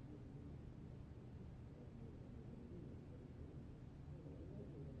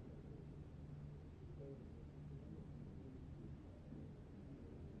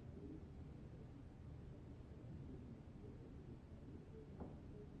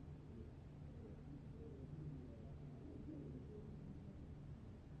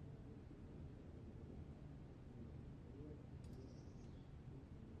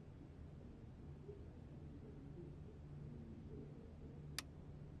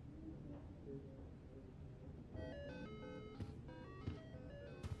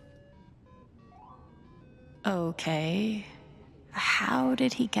 Okay. How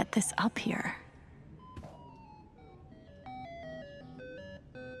did he get this up here?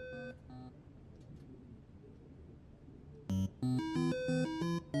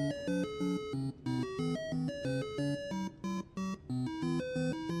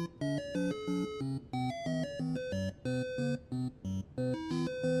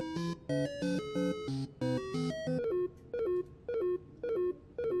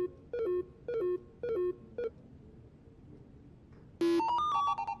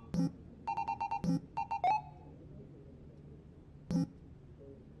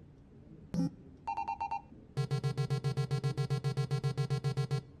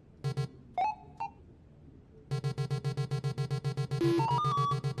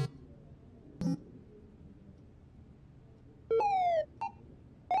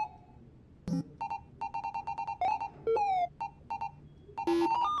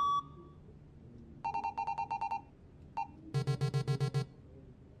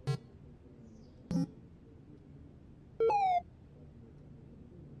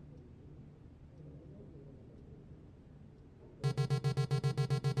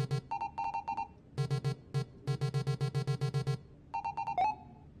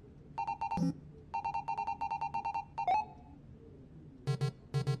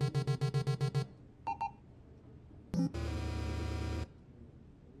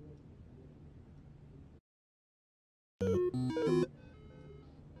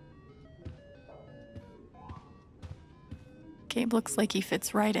 Gabe looks like he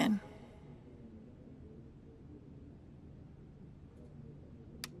fits right in.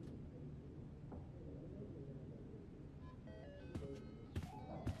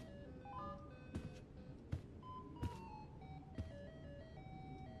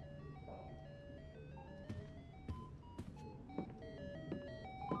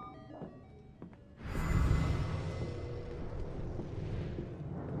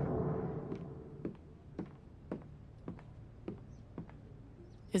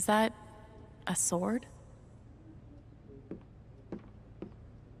 Is that a sword?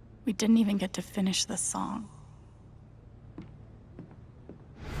 We didn't even get to finish the song.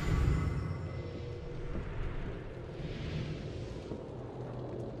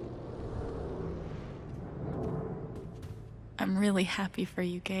 I'm really happy for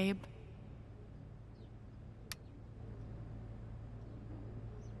you, Gabe.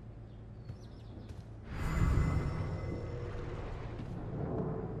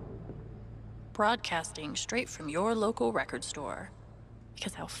 Broadcasting straight from your local record store.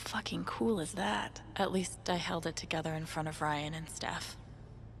 Because how fucking cool is that? At least I held it together in front of Ryan and Steph.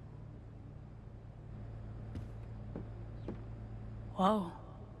 Whoa.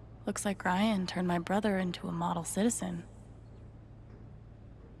 Looks like Ryan turned my brother into a model citizen.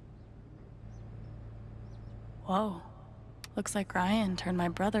 Whoa. Looks like Ryan turned my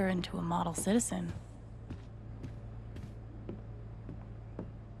brother into a model citizen.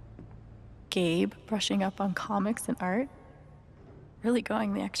 Gabe brushing up on comics and art. Really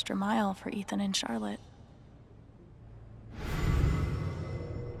going the extra mile for Ethan and Charlotte.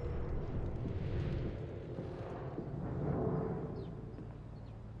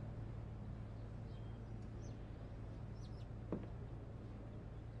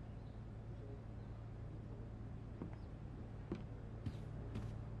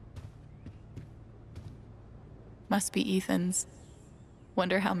 Must be Ethan's.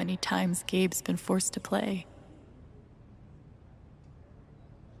 Wonder how many times Gabe's been forced to play.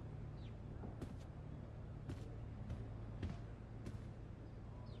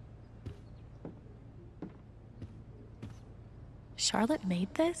 Charlotte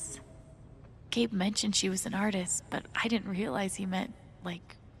made this? Gabe mentioned she was an artist, but I didn't realize he meant,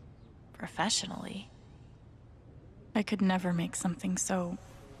 like, professionally. I could never make something so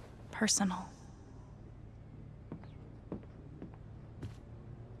personal.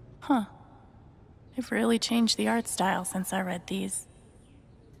 Huh. They've really changed the art style since I read these.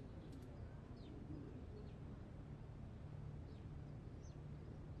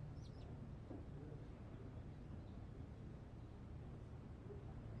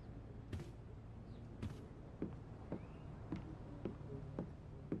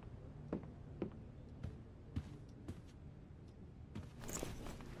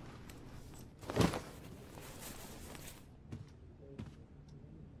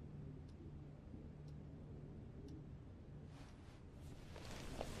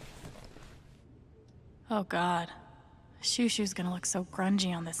 Oh God, Shushu's gonna look so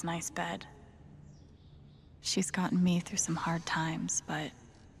grungy on this nice bed. She's gotten me through some hard times, but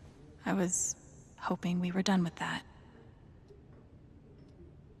I was hoping we were done with that.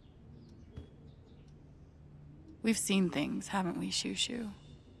 We've seen things, haven't we, Shushu?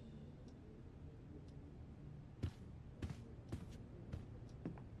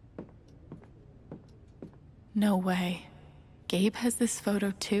 No way. Gabe has this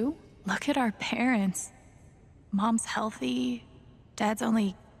photo too? Look at our parents. Mom's healthy. Dad's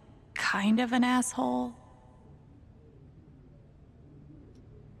only kind of an asshole.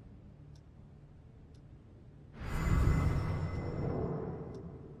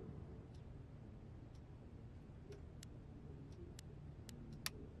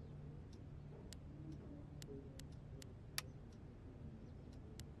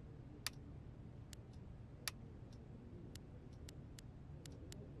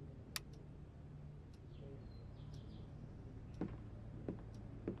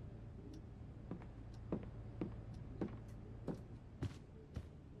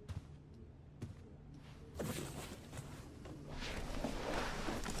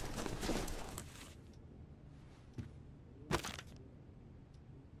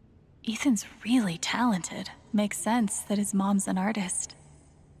 Ethan's really talented. Makes sense that his mom's an artist.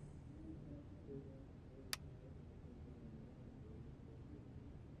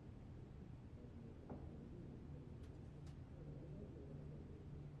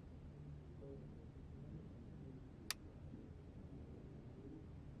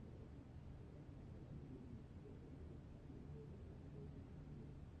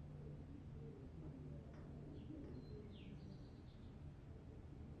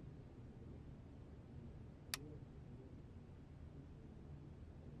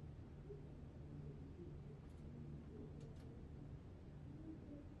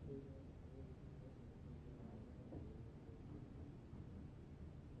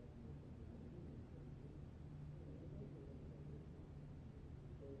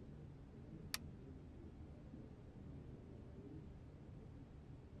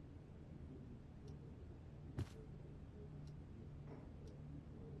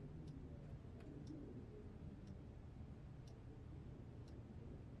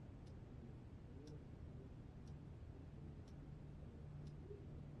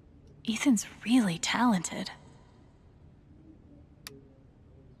 Ethan's really talented.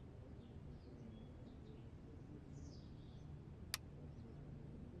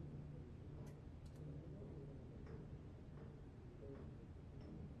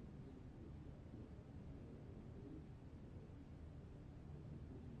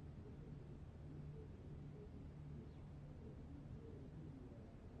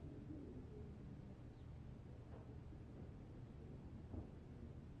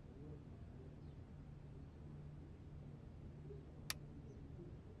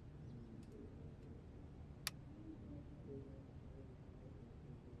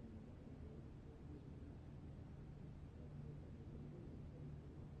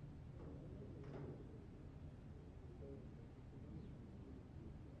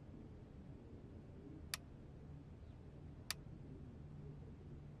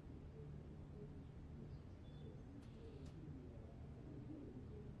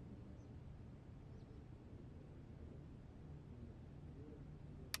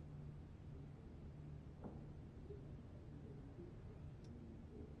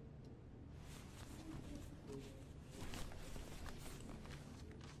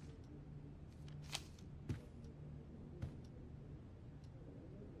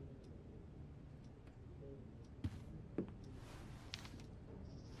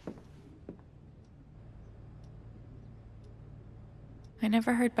 I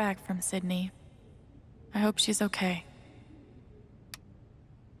never heard back from Sydney. I hope she's okay.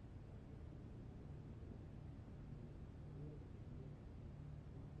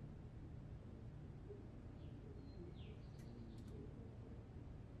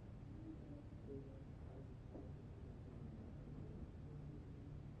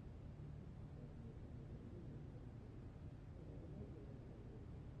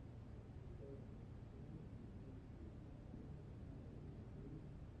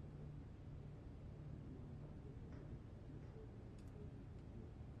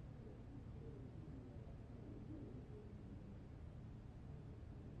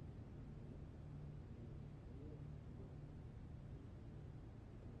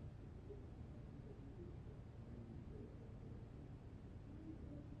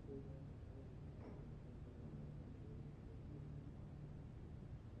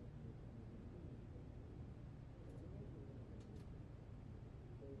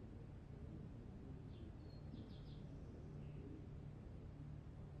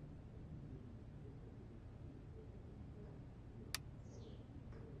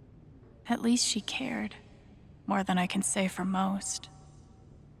 At least she cared. More than I can say for most.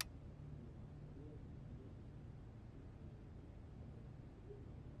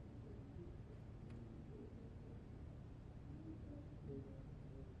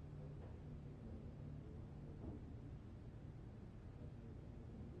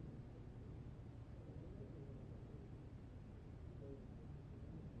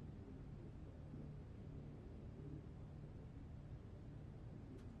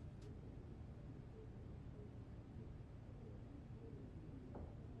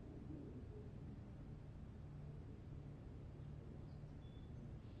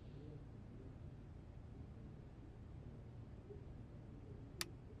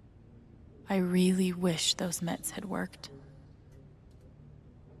 I really wish those meds had worked.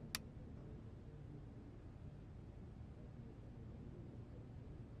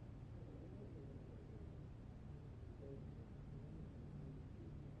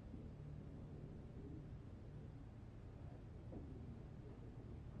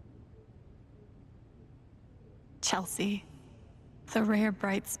 Chelsea, the rare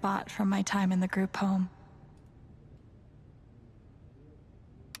bright spot from my time in the group home.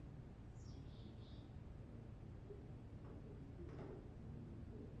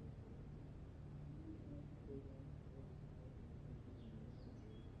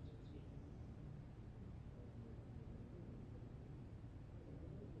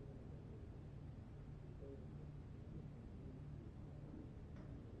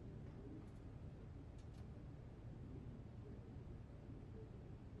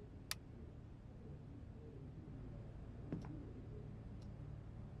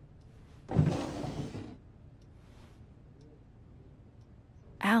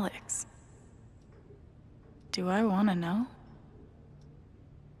 Alex. Do I want to know?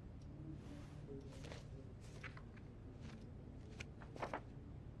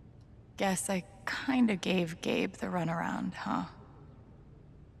 Guess I kinda gave Gabe the runaround, huh?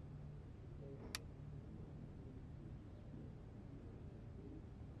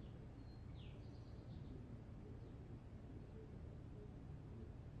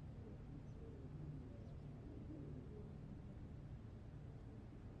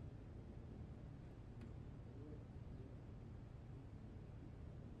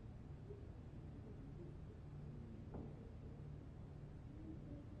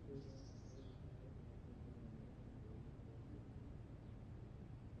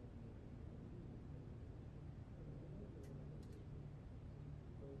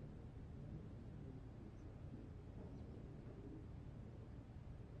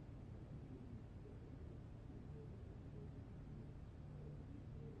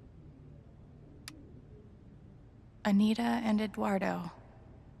 Anita and Eduardo.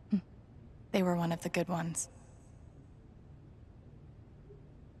 They were one of the good ones.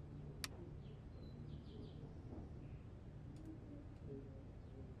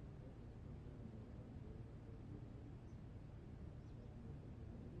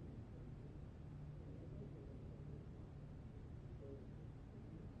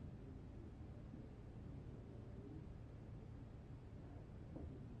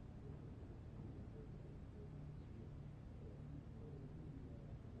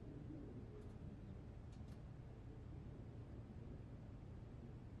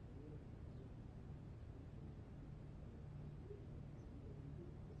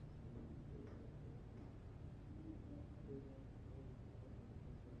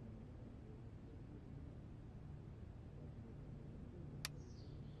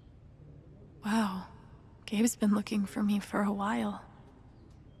 Wow, Gabe's been looking for me for a while.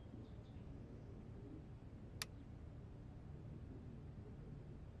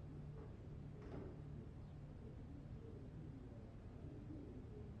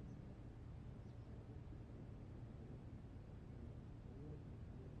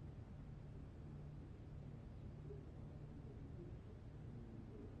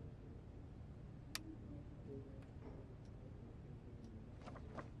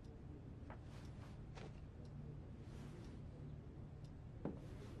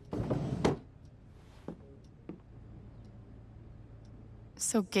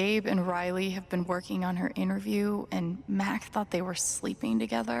 So Gabe and Riley have been working on her interview, and Mac thought they were sleeping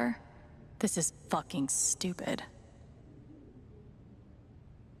together? This is fucking stupid.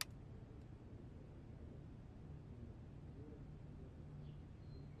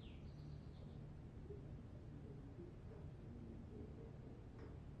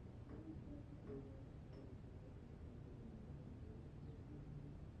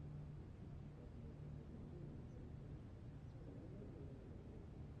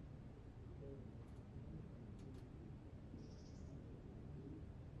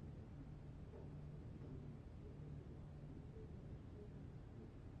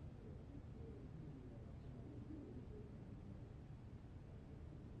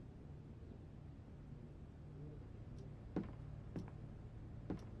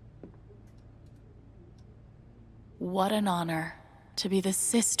 What an honor to be the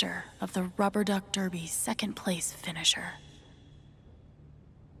sister of the Rubber Duck Derby second place finisher.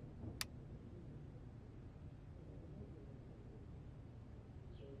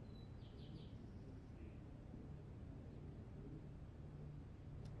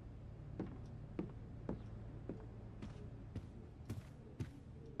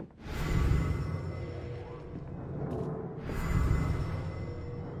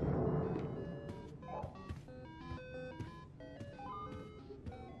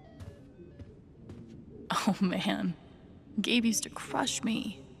 Oh man, Gabe used to crush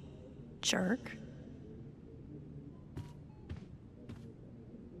me. Jerk.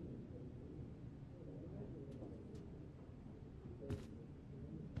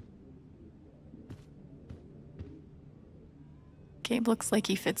 Gabe looks like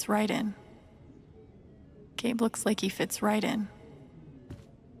he fits right in. Gabe looks like he fits right in.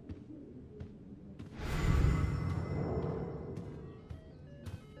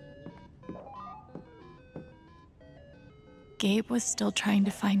 Gabe was still trying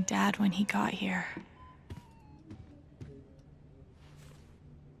to find Dad when he got here.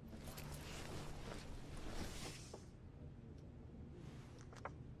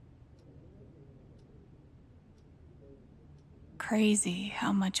 Crazy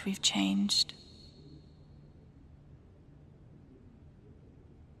how much we've changed.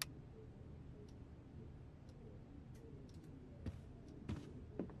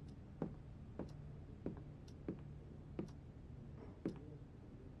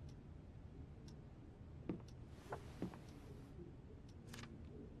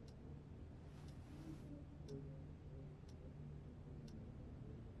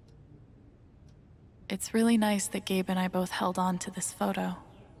 It's really nice that Gabe and I both held on to this photo.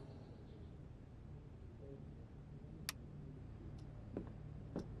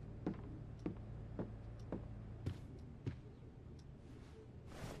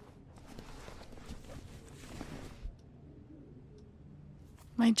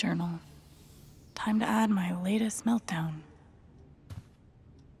 My journal. Time to add my latest meltdown.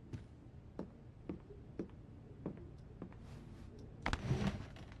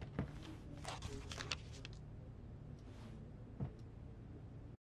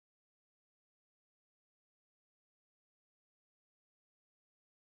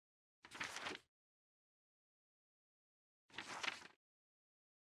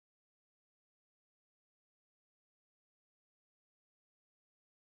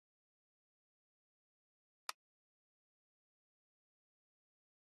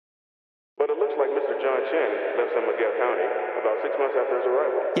 But it looks like Mr. John Chen left San Miguel County about 6 months after his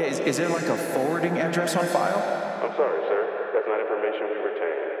arrival. Yeah, is there like a forwarding address on file? I'm sorry, sir. That's not information we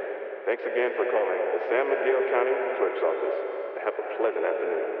retained. Thanks again for calling the San Miguel County Clerk's Office. Have a pleasant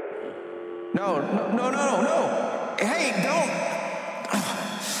afternoon. No. Hey, don't.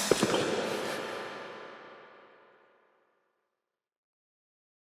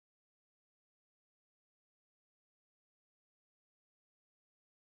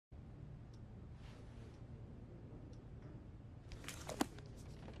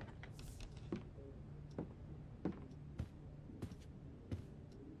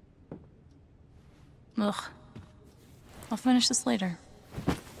 Ugh. I'll finish this later.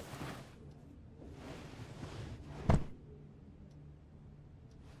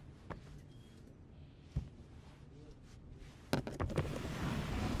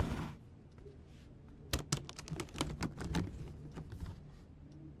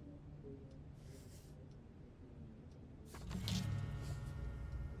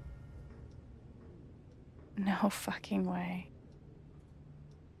 No fucking way.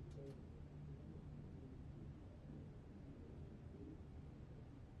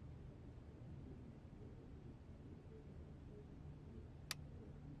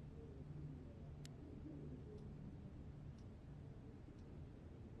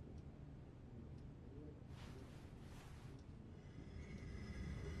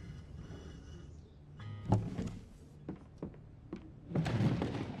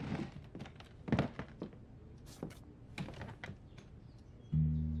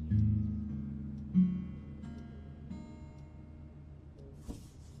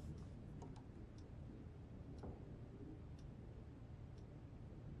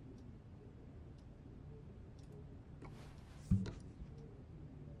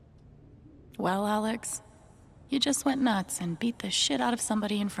 Well, Alex, you just went nuts and beat the shit out of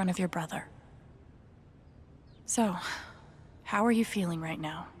somebody in front of your brother. So, how are you feeling right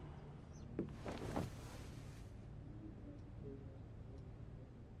now?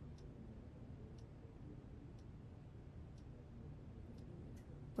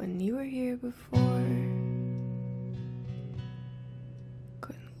 When you were here before,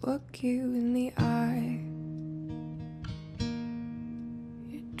 couldn't look you in the eye.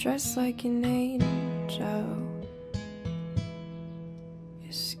 You're dressed like an angel.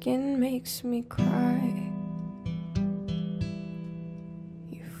 Your skin makes me cry.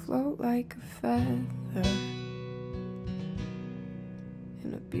 You float like a feather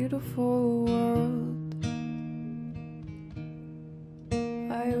in a beautiful world.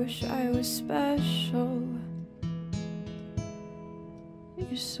 I wish I was special.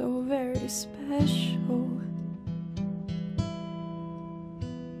 You're so very special.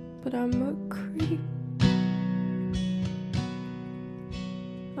 But I'm a creep.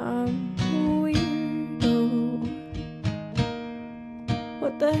 I'm a weirdo.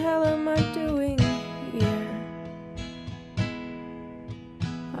 What the hell am I doing here?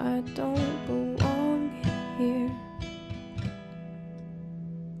 I don't belong here.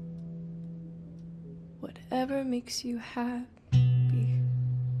 Whatever makes you happy,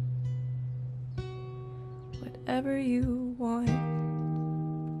 whatever you want.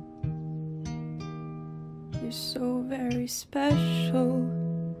 You're so very special.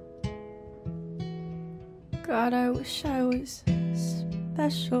 God, I wish I was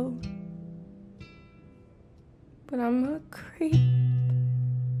special. But I'm a creep.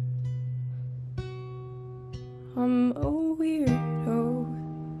 I'm a weirdo.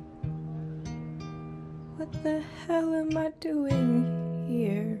 What the hell am I doing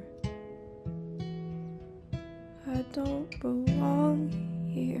here? I don't belong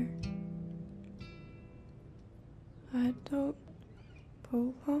here. I don't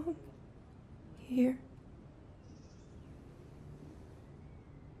belong here.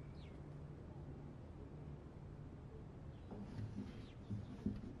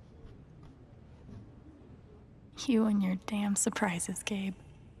 You and your damn surprises, Gabe.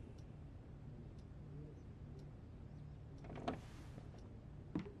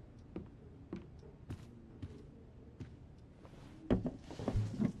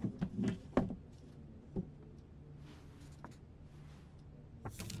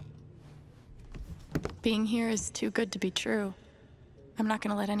 Being here is too good to be true. I'm not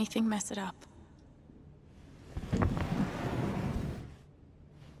gonna let anything mess it up.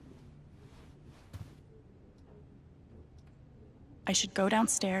 I should go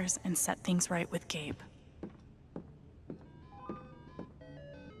downstairs and set things right with Gabe.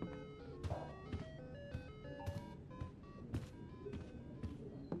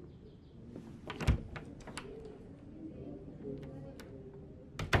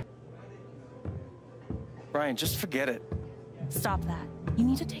 Ryan, just forget it. Stop that. You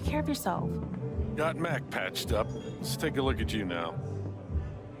need to take care of yourself. Got Mac patched up. Let's take a look at you now.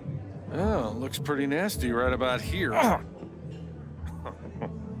 Oh, looks pretty nasty right about here.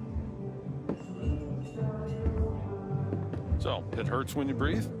 So, it hurts when you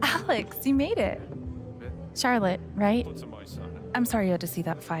breathe? Alex, you made it. Charlotte, right? Put some ice on it. I'm sorry you had to see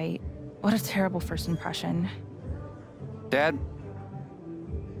that fight. What a terrible first impression. Dad,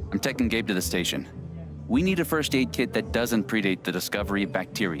 I'm taking Gabe to the station. We need a first aid kit that doesn't predate the discovery of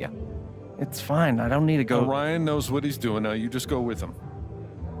bacteria. It's fine. I don't need to go. Ryan knows what he's doing now. You just go with him.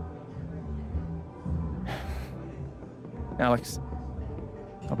 Alex,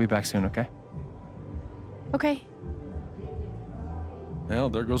 I'll be back soon, okay? Okay. Well,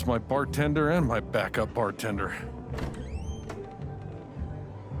 there goes my bartender and my backup bartender.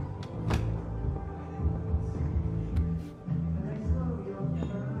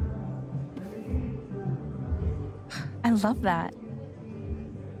 I love that.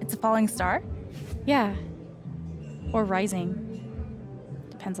 It's a falling star? Yeah. Or rising.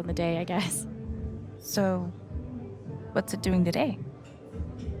 Depends on the day, I guess. So, what's it doing today?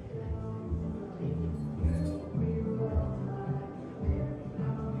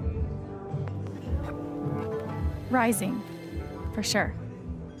 Rising. For sure.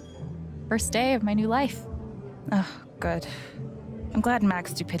 First day of my new life. Oh, good. I'm glad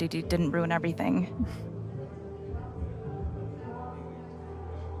Mac's stupidity didn't ruin everything.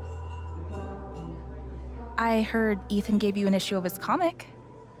 I heard Ethan gave you an issue of his comic.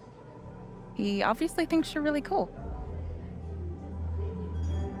 He obviously thinks you're really cool.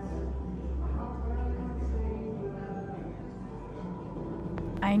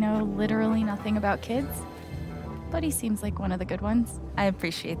 I know literally nothing about kids, but he seems like one of the good ones. I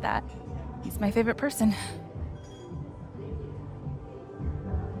appreciate that. He's my favorite person.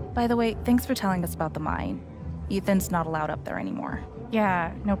 By the way, thanks for telling us about the mine. Ethan's not allowed up there anymore.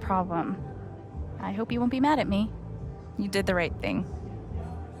 Yeah, no problem. I hope you won't be mad at me. You did the right thing.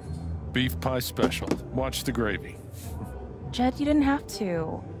 Beef pie special. Watch the gravy. Jed, you didn't have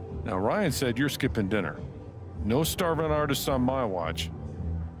to. Now, Ryan said you're skipping dinner. No starving artists on my watch.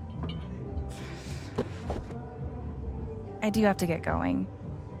 I do have to get going.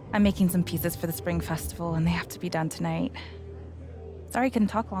 I'm making some pieces for the Spring Festival, and they have to be done tonight. Sorry I couldn't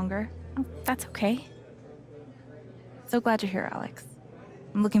talk longer. Oh, that's okay. So glad you're here, Alex.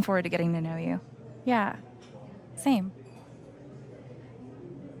 I'm looking forward to getting to know you. Yeah, same.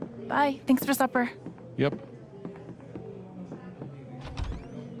 Bye. Thanks for supper. Yep.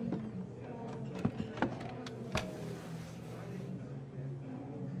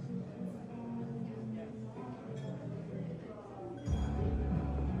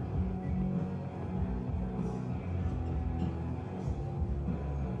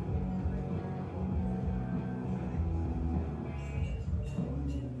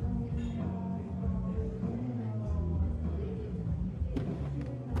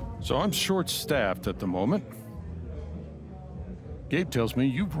 So I'm short-staffed at the moment. Gabe tells me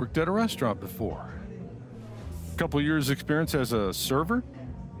you've worked at a restaurant before. Couple years experience as a server?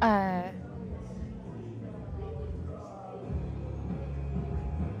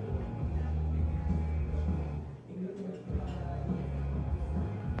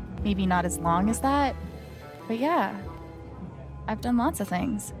 Maybe not as long as that, but yeah. I've done lots of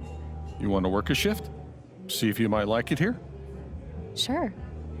things. You want to work a shift? See if you might like it here? Sure.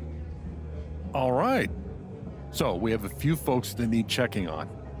 All right. So we have a few folks that need checking on.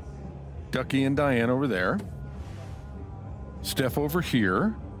 Ducky and Diane over there. Steph over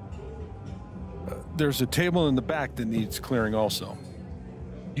here. There's a table in the back that needs clearing also.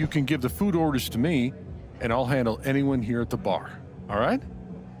 You can give the food orders to me, and I'll handle anyone here at the bar. All right?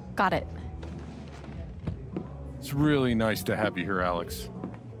 Got it. It's really nice to have you here, Alex.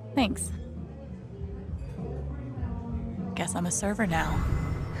 Thanks. Guess I'm a server now.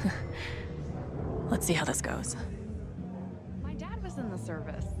 Let's see how this goes. My dad was in the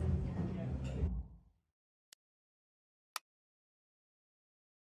service.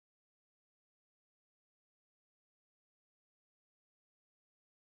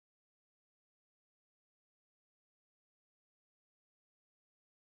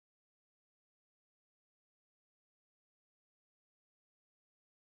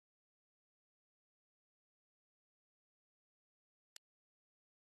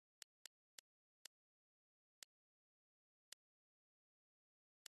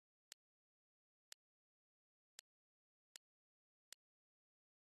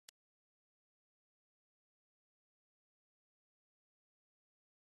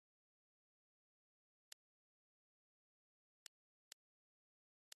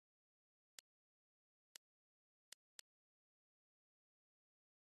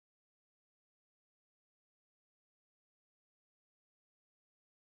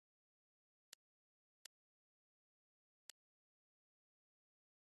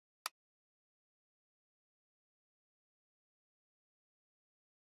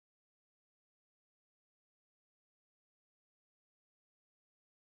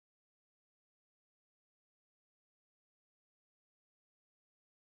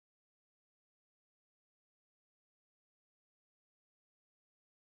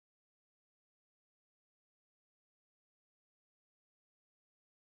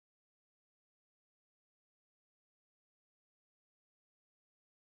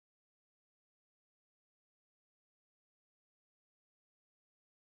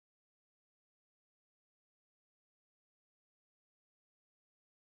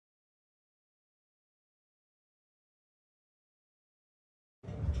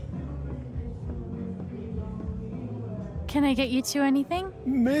 Can I get you two anything?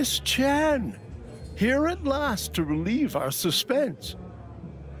 Miss Chan, here at last to relieve our suspense.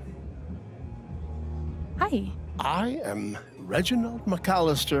 Hi. I am Reginald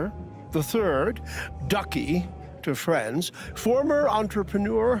McAllister III, Ducky to friends, former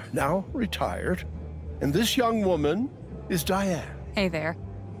entrepreneur, now retired. And this young woman is Diane. Hey there.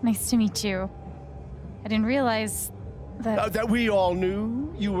 Nice to meet you. I didn't realize that... that we all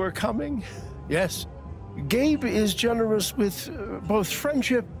knew you were coming. Yes. Gabe is generous with both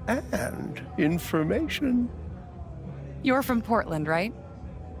friendship and information. You're from Portland, right?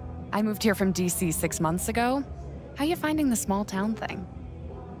 I moved here from DC 6 months ago. How you finding the small town thing?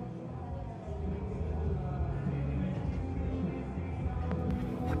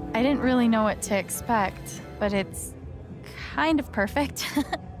 I didn't really know what to expect, but it's kind of perfect.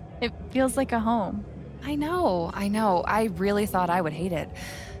 It feels like a home. I know. I really thought I would hate it.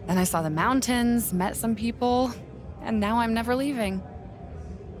 Then I saw the mountains, met some people, and now I'm never leaving.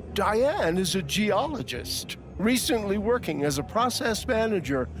 Diane is a geologist, recently working as a process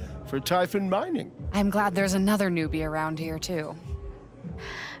manager for Typhon Mining. I'm glad there's another newbie around here, too.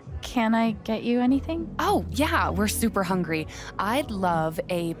 Can I get you anything? Oh, yeah, we're super hungry. I'd love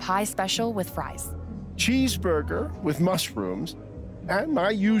a pie special with fries. Cheeseburger with mushrooms, and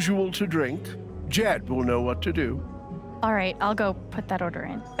my usual to drink. Jed will know what to do. All right, I'll go put that order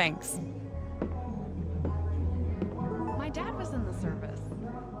in. Thanks. My dad was in the service.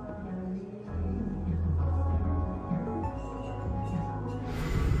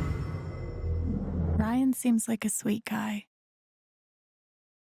 Ryan seems like a sweet guy.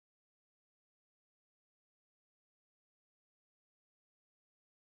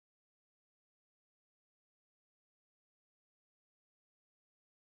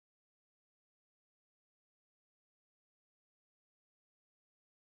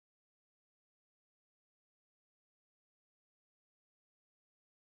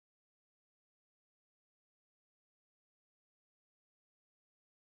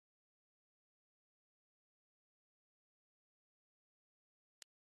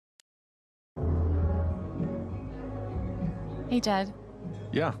 Hey, Jed.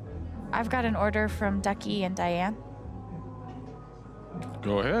 Yeah, I've got an order from Ducky and Diane.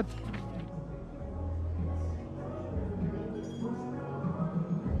 go ahead.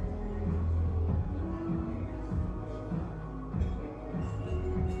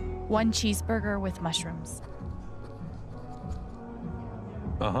 One cheeseburger with mushrooms.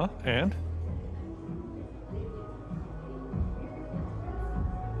 Uh-huh, and?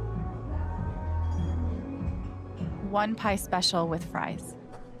 One pie special with fries.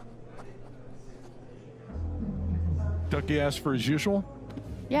 Ducky asked for his usual?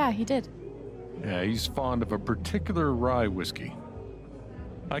 Yeah, he did. Yeah, he's fond of a particular rye whiskey.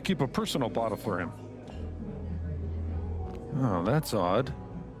 I keep a personal bottle for him. Oh, that's odd.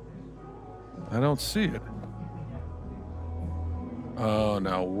 I don't see it. Oh,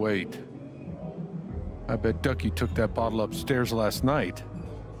 now wait. I bet Ducky took that bottle upstairs last night.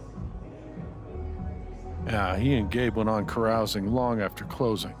 Yeah, he and Gabe went on carousing long after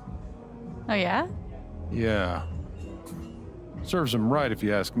closing. Oh, yeah? Yeah. Serves him right if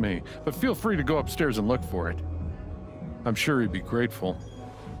you ask me, but feel free to go upstairs and look for it. I'm sure he'd be grateful.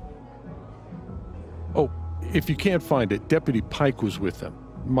 Oh, if you can't find it, Deputy Pike was with them.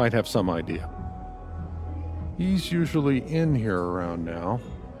 Might have some idea. He's usually in here around now.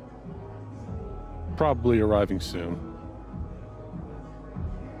 Probably arriving soon.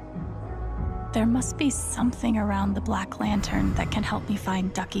 There must be something around the Black Lantern that can help me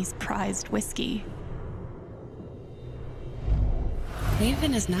find Ducky's prized whiskey.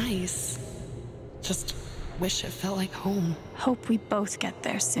 Haven is nice. Just wish it felt like home. Hope we both get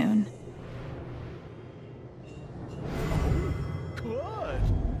there soon. Good.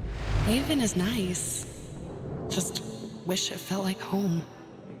 Haven is nice. Just wish it felt like home.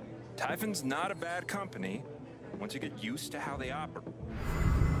 Typhon's not a bad company once you get used to how they operate.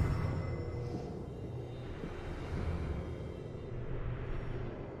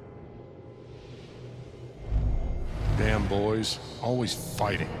 Damn boys, always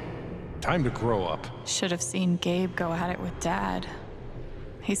fighting. Time to grow up. Should have seen Gabe go at it with Dad.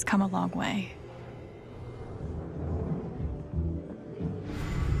 He's come a long way.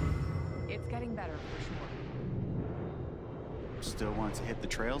 It's getting better for sure. Still want to hit the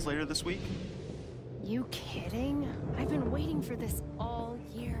trails later this week? You kidding? I've been waiting for this all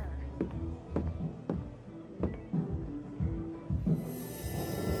year.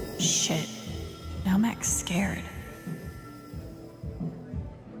 Shit. Now Mac's scared.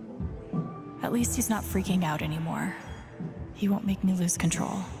 At least he's not freaking out anymore. He won't make me lose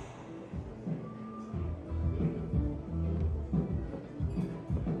control.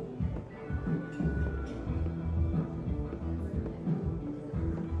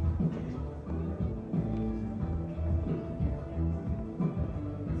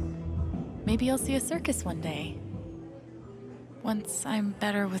 Maybe I'll see a circus one day. Once I'm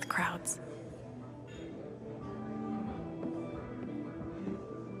better with crowds.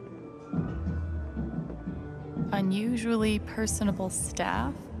 Unusually personable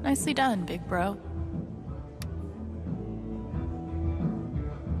staff. Nicely done, big bro.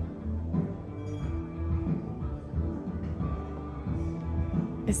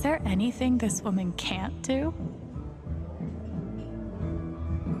 Is there anything this woman can't do?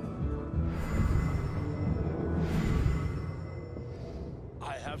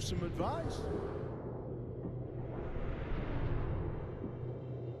 I have some advice.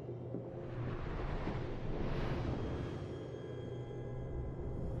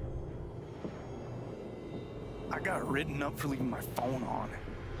 I got written up for leaving my phone on.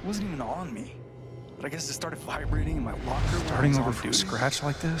 It wasn't even on me. But I guess it started vibrating in my locker. Starting over from scratch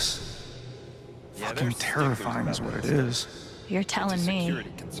like this? Yeah, Fucking terrifying is what it is. You're telling me.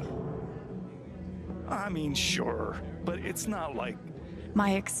 I mean, sure, but it's not like...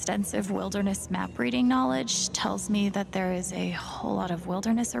 My extensive wilderness map reading knowledge tells me that there is a whole lot of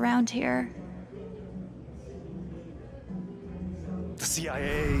wilderness around here. the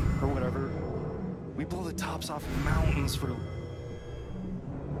CIA or whatever. We blow the tops off of mountains for...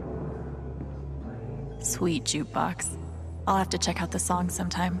 Sweet jukebox. I'll have to check out the song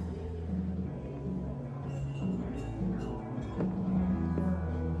sometime.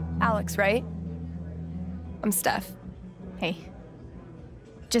 Alex, right? I'm Steph. Hey.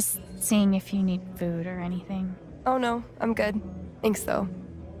 Just seeing if you need food or anything. Oh no, I'm good. Thanks though.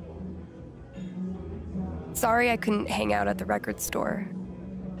 Sorry I couldn't hang out at the record store.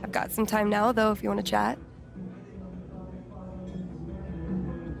 I've got some time now though if you want to chat.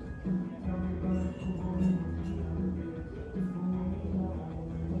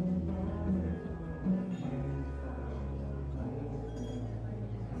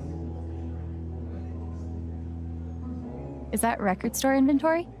 Is that record store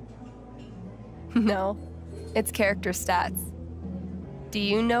inventory? No, it's character stats. Do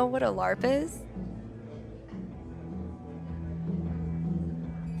you know what a LARP is?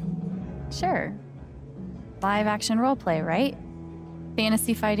 Sure. Live action roleplay, right?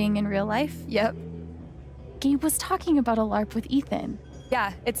 Fantasy fighting in real life? Yep. Gabe was talking about a LARP with Ethan.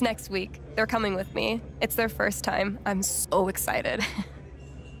 Yeah, it's next week. They're coming with me. It's their first time. I'm so excited.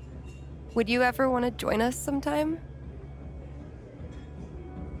 Would you ever want to join us sometime?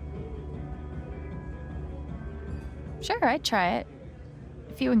 Sure, I'd try it.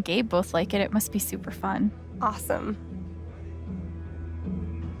 If you and Gabe both like it, it must be super fun. Awesome.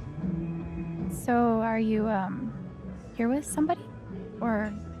 So, are you, here with somebody?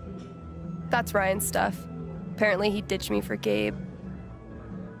 Or... That's Ryan's stuff. Apparently he ditched me for Gabe.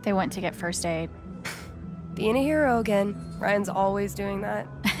 They went to get first aid. Being a hero again. Ryan's always doing that.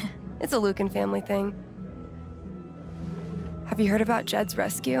 It's a Lucan family thing. Have you heard about Jed's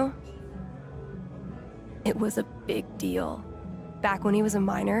rescue? It was a big deal. Back when he was a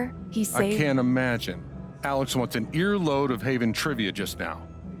minor, he saved... I can't imagine. Alex wants an earload of Haven trivia just now.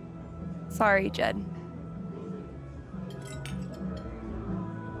 Sorry, Jed.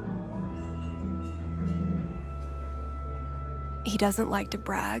 He doesn't like to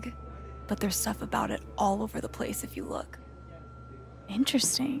brag, but there's stuff about it all over the place if you look.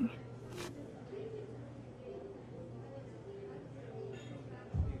 Interesting.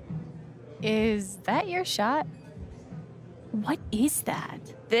 Is that your shot? What is that?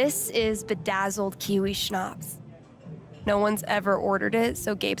 This is bedazzled kiwi schnapps. No one's ever ordered it,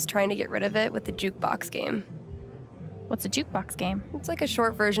 so Gabe's trying to get rid of it with the jukebox game. What's a jukebox game? It's like a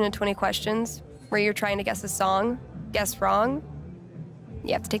short version of 20 questions, where you're trying to guess a song. Guess wrong,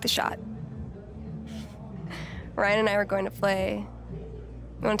 you have to take the shot. Ryan and I were going to play.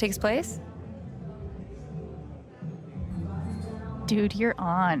 You want to take his place? Dude, you're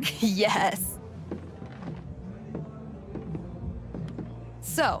on. Yes.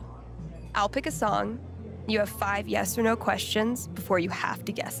 So, I'll pick a song. You have 5 yes or no questions before you have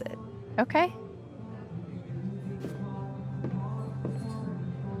to guess it. Okay.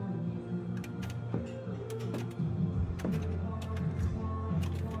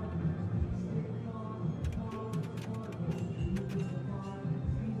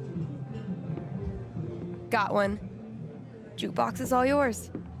 Got one. Jukebox is all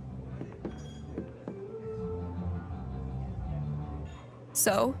yours.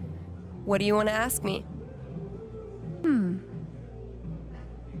 So, what do you want to ask me?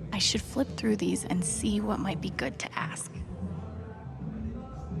 I should flip through these and see what might be good to ask.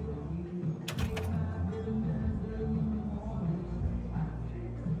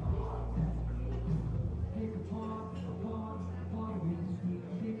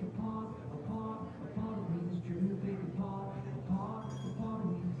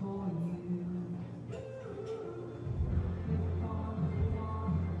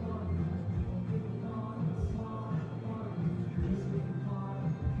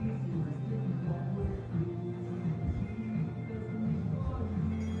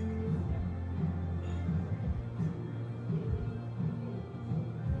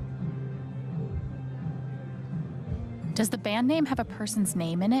 Does the band name have a person's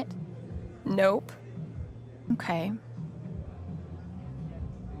name in it? Nope. Okay.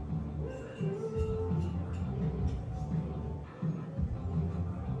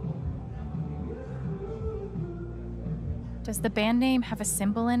 Does the band name have a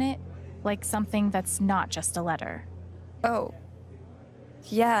symbol in it? Like something that's not just a letter? Oh.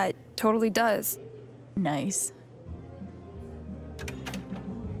 Yeah, it totally does. Nice.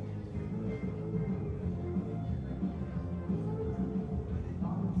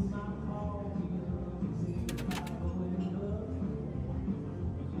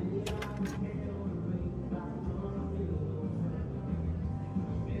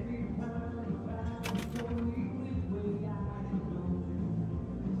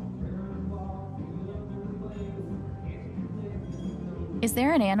 Is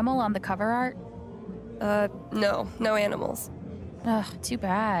there an animal on the cover art? No animals. Ugh, too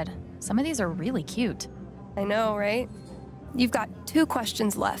bad. Some of these are really cute. I know, right? You've got 2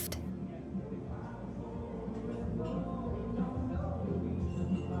 questions left.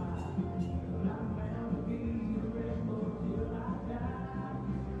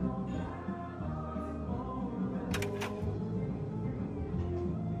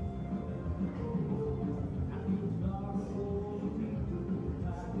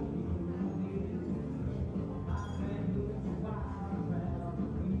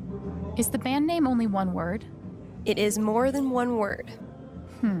 Is the band name only one word? It is more than one word.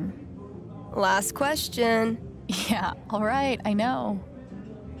 Last question. Yeah, all right, I know.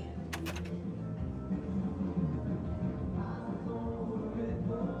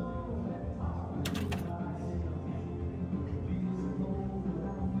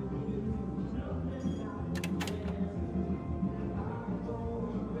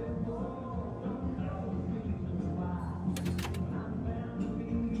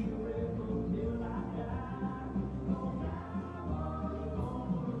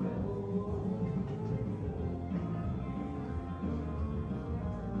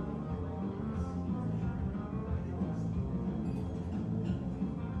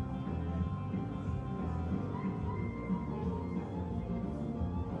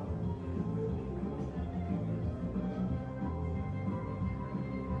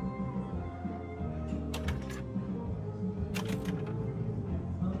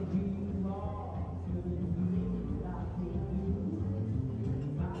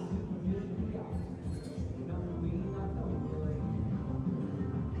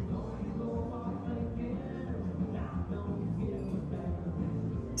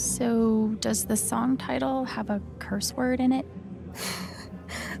 So, does the song title have a curse word in it?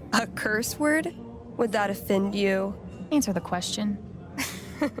 A curse word? Would that offend you? Answer the question.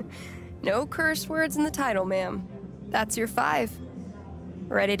 No curse words in the title, ma'am. That's your 5.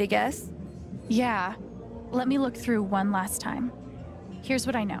 Ready to guess? Yeah. Let me look through one last time. Here's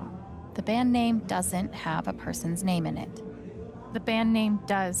what I know. The band name doesn't have a person's name in it. The band name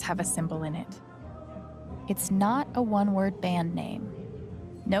does have a symbol in it. It's not a one-word band name.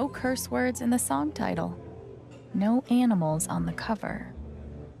 No curse words in the song title. No animals on the cover.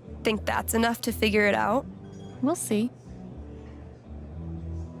 Think that's enough to figure it out? We'll see.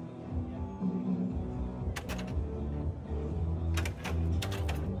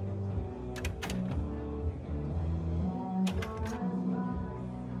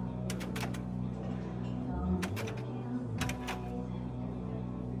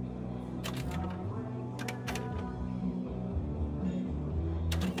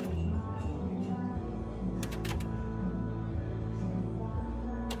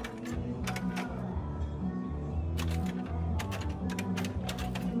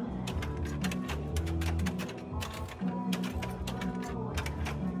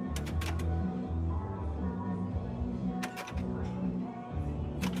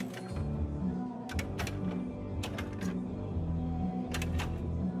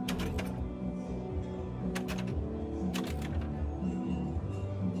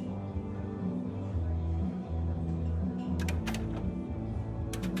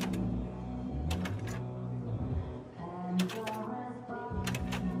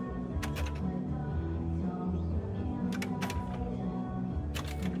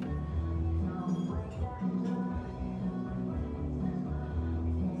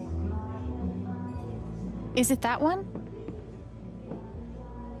 Is it that one?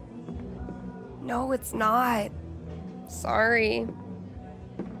 No, it's not. Sorry.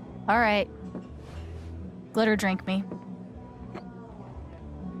 All right. Glitter drink me.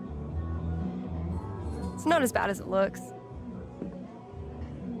 It's not as bad as it looks.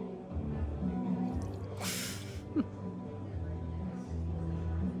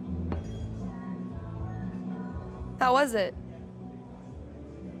 How was it?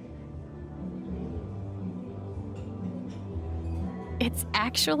 It's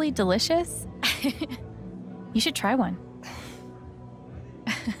actually delicious. You should try one.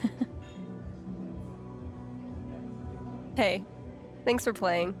 Hey, thanks for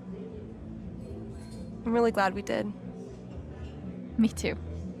playing. I'm really glad we did. Me too.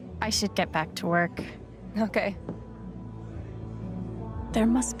 I should get back to work. Okay. There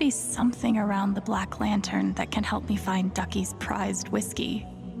must be something around the Black Lantern that can help me find Ducky's prized whiskey.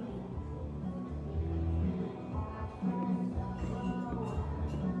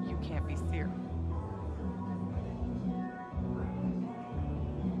 You can't be serious.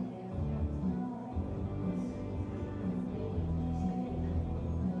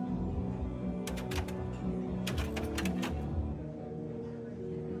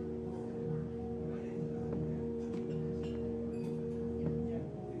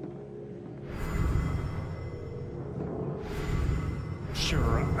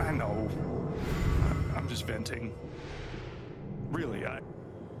 Sure, I know. I'm just venting. Really,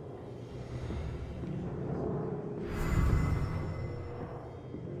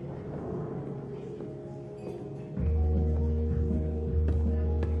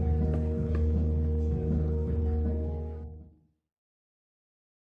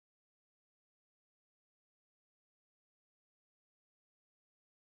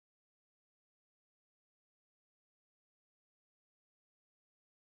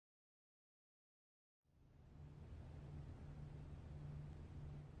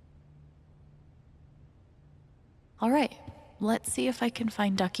 All right, let's see if I can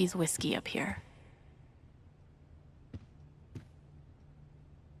find Ducky's whiskey up here.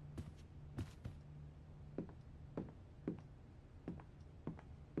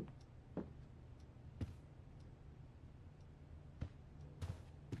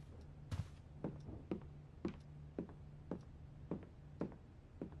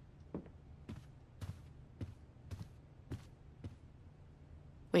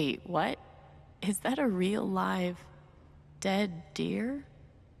 Wait, what? Is that a real live dead deer?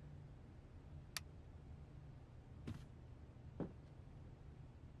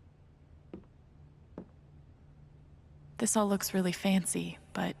 This all looks really fancy,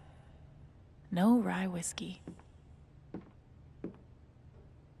 but no rye whiskey.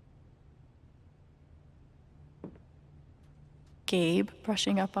 Gabe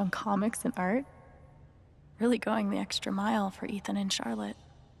brushing up on comics and art. Really going the extra mile for Ethan and Charlotte.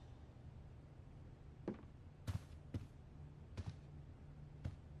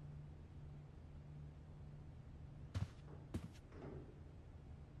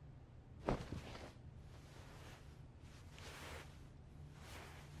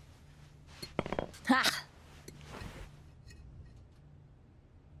 Ha!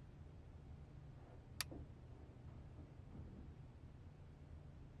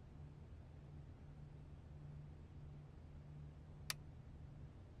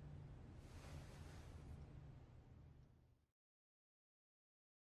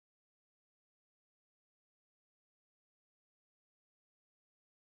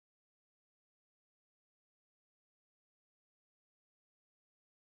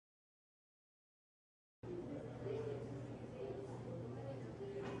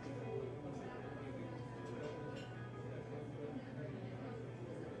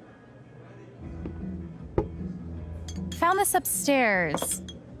 Found this upstairs.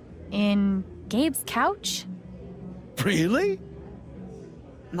 In Gabe's couch? Really?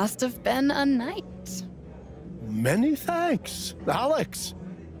 Must have been a night. Many thanks, Alex.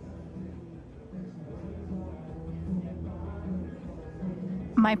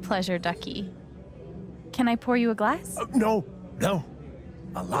 My pleasure, Ducky. Can I pour you a glass? No.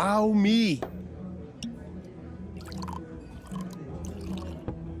 Allow me.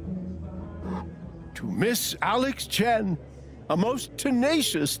 To Miss Alex Chen, a most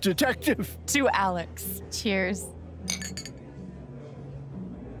tenacious detective. To Alex. Cheers.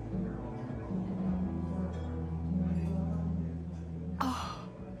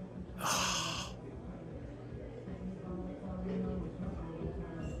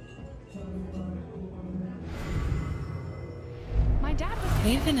 My dad was...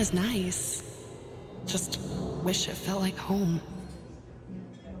 Haven is nice. Just wish it felt like home.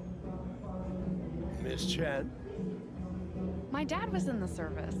 Miss Chen? My dad was in the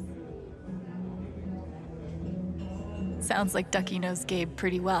service. Sounds like Ducky knows Gabe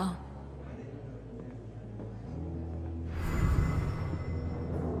pretty well.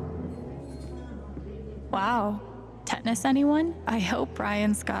 Wow. Tetanus, anyone? I hope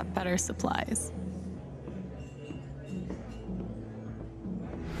Brian's got better supplies.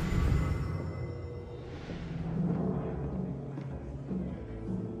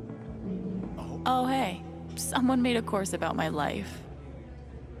 Oh, hey. Someone made a course about my life.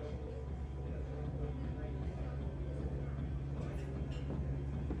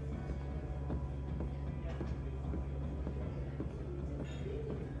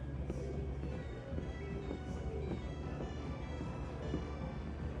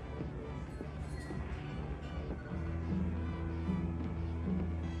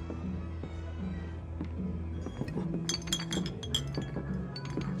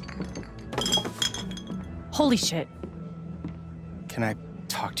 Holy shit. Can I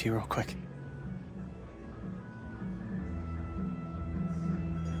talk to you real quick?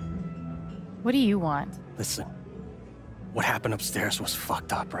 What do you want? Listen, what happened upstairs was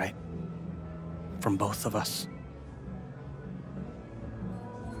fucked up, right? From both of us.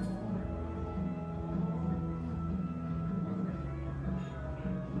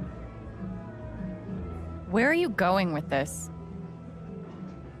 Where are you going with this?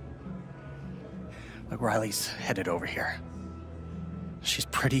 Look, Riley's headed over here. She's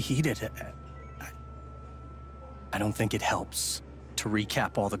pretty heated. I don't think it helps to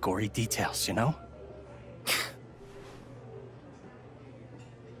recap all the gory details, you know?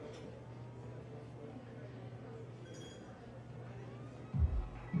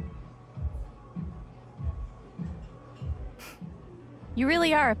 You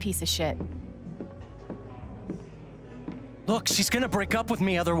really are a piece of shit. Look, she's gonna break up with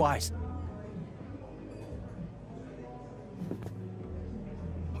me otherwise.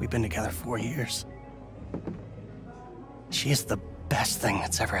 We've been together 4 years. She is the best thing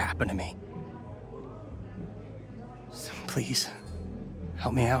that's ever happened to me. So please,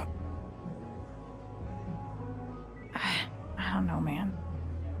 help me out. I don't know, man.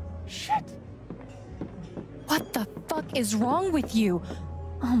 Shit. What the fuck is wrong with you?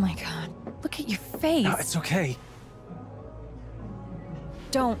 Oh my god. Look at your face. No, it's okay.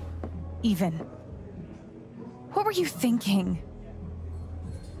 Don't even. What were you thinking?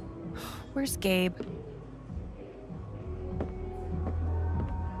 Where's Gabe?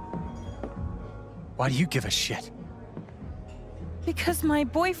 Why do you give a shit? Because my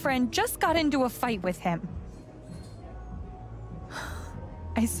boyfriend just got into a fight with him.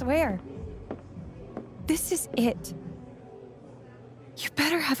 I swear. This is it. You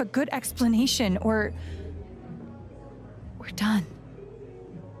better have a good explanation or we're done.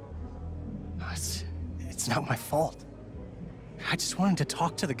 It's not my fault. I just wanted to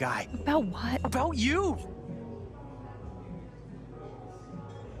talk to the guy. About what? About you!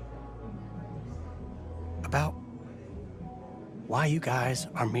 About why you guys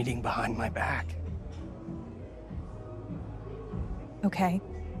are meeting behind my back. Okay.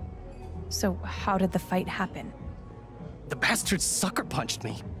 So how did the fight happen? The bastard sucker punched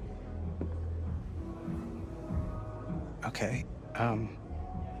me. Okay,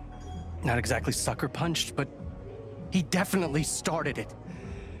 not exactly sucker punched, but he definitely started it.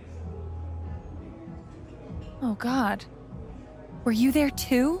 Oh God. Were you there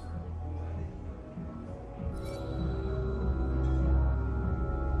too?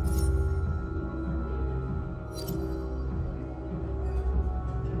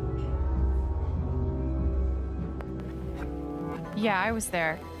 Yeah, I was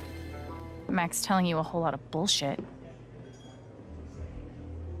there. Mac's telling you a whole lot of bullshit.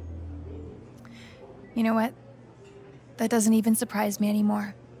 You know what? That doesn't even surprise me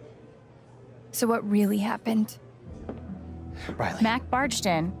anymore. So what really happened? Riley. Mac barged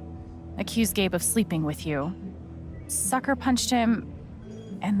in, accused Gabe of sleeping with you, sucker punched him,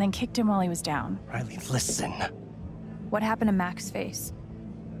 and then kicked him while he was down. Riley, listen. What happened to Mac's face?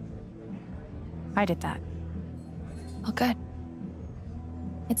 I did that. Oh, good.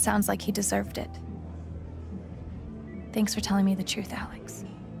 It sounds like he deserved it. Thanks for telling me the truth, Alex.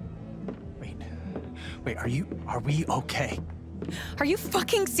 Wait, are we okay? Are you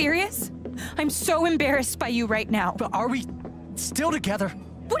fucking serious? I'm so embarrassed by you right now. But are we still together?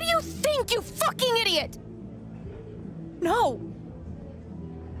 What do you think, you fucking idiot? No.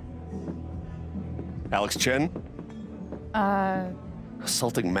 Alex Chen?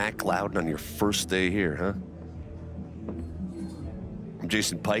 Assaulting Mac Loudon on your first day here, huh? I'm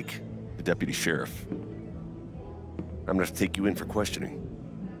Jason Pike, the deputy sheriff. I'm gonna have to take you in for questioning.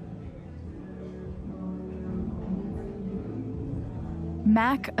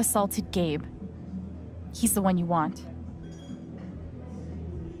 Mac assaulted Gabe. He's the one you want.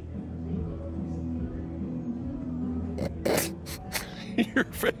 Your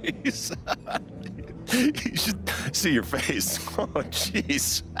face. You should see your face. Oh,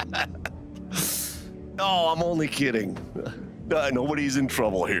 jeez. Oh, I'm only kidding. Nobody's in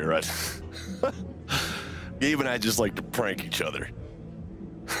trouble here. Gabe and I just like to prank each other.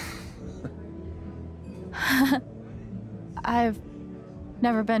 I've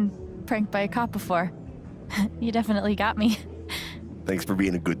never been pranked by a cop before. You definitely got me. Thanks for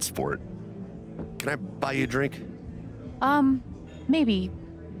being a good sport. Can I buy you a drink? Maybe.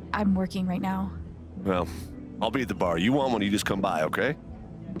 I'm working right now. Well, I'll be at the bar. You want one, you just come by, okay?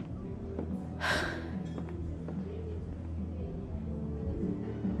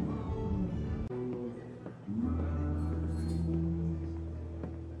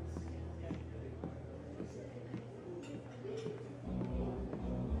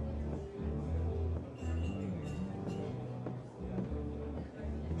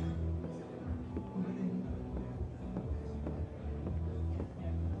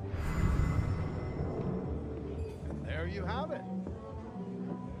 There you have it.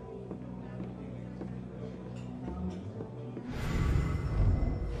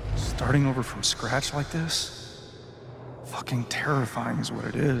 Starting over from scratch like this? Fucking terrifying is what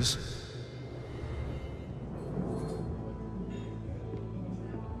it is.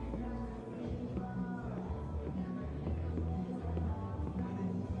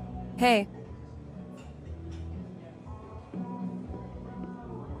 Hey.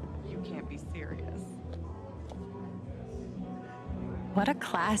 You can't be serious. What a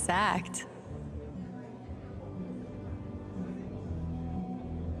class act.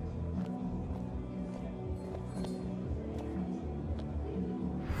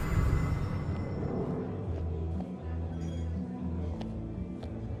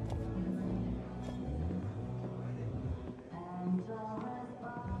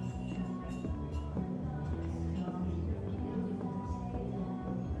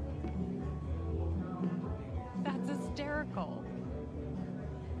 That's hysterical.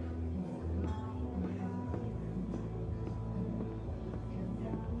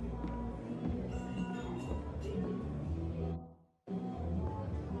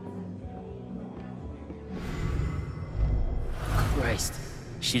 Christ,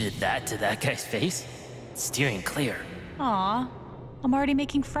 she did that to that guy's face? Steering clear. Aw, I'm already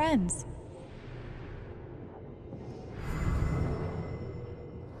making friends.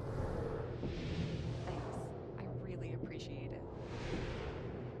 I really appreciate it.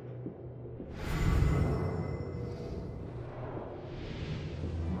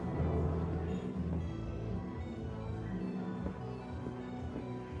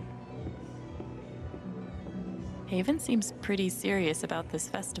 Haven seems pretty serious about this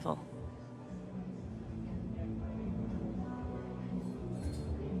festival.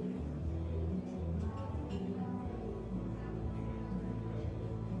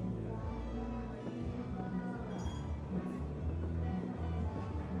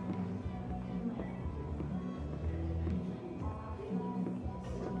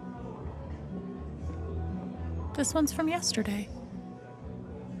 This one's from yesterday.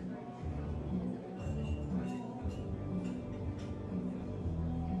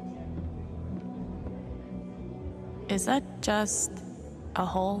 Is that just a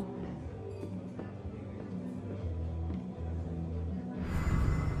hole?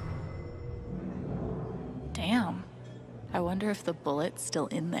 Damn. I wonder if the bullet's still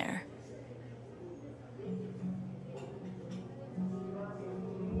in there.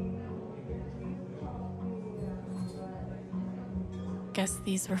 Guess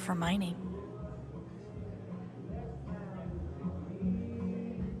these were for mining.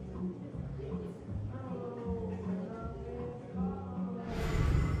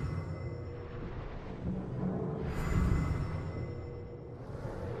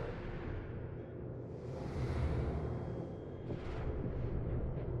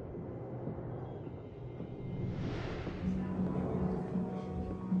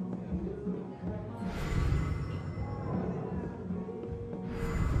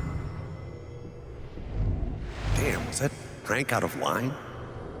 Damn, was that prank out of line?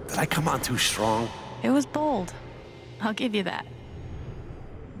 Did I come on too strong? It was bold. I'll give you that.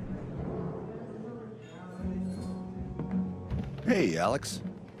 Hey, Alex.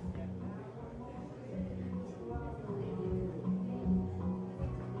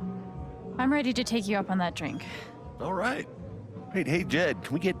 I'm ready to take you up on that drink. All right. Hey, Jed,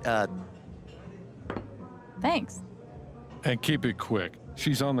 can we get, Thanks. And keep it quick.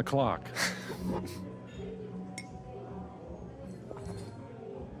 She's on the clock.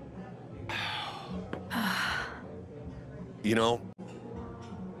 You know,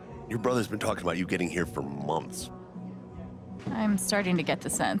 your brother's been talking about you getting here for months. I'm starting to get the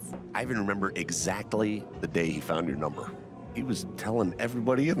sense. I even remember exactly the day he found your number. He was telling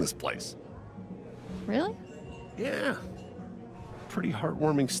everybody in this place. Really? Yeah. Pretty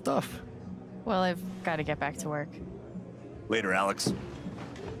heartwarming stuff. Well, I've got to get back to work. Later, Alex.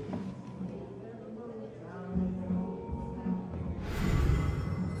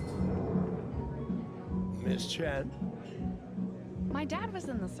 Miss Chen. My dad was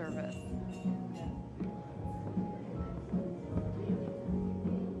in the service.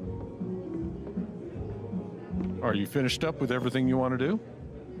 Are you finished up with everything you want to do?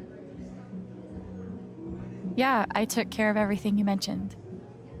 Yeah, I took care of everything you mentioned.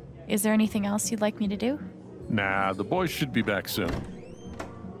 Is there anything else you'd like me to do? Nah, the boys should be back soon.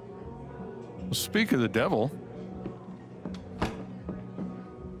 Well, speak of the devil.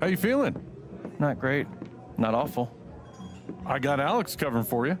 How you feeling? Not great. Not awful. I got Alex covering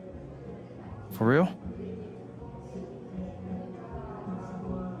for you. For real?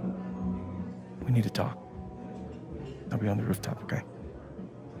 We need to talk. I'll be on the rooftop, okay?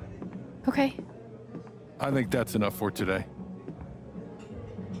 Okay. I think that's enough for today.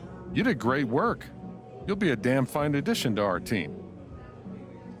 You did great work. You'll be a damn fine addition to our team.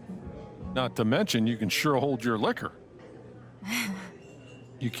 Not to mention, you can sure hold your liquor.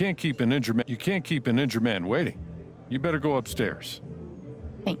 You can't keep an injured man waiting. You better go upstairs.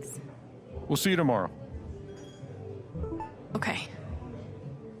 Thanks. We'll see you tomorrow. Okay.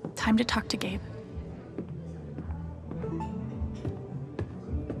 Time to talk to Gabe.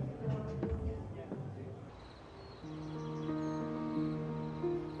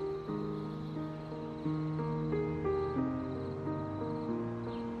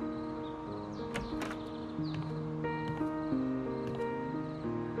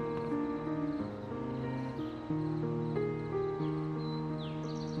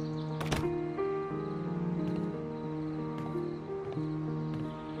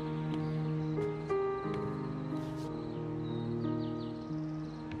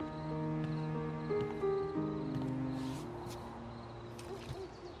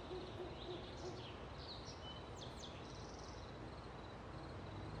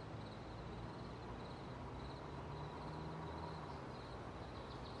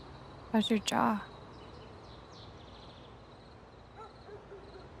 How's your jaw?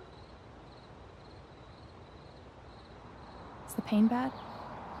 Is the pain bad?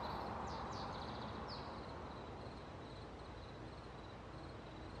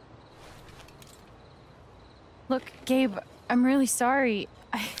 Look, Gabe, I'm really sorry.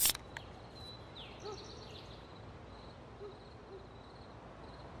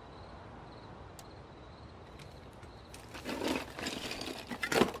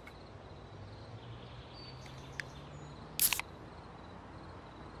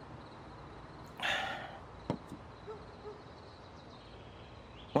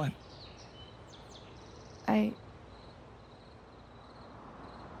 What?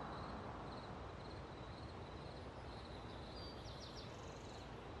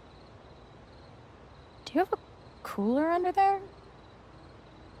 Do you have a cooler under there?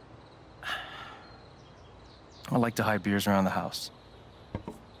 I like to hide beers around the house.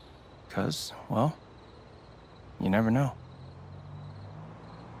 'Cause, well, you never know.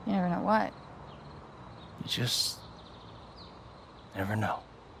 You never know what. You just never know.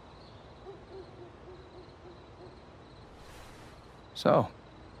 So,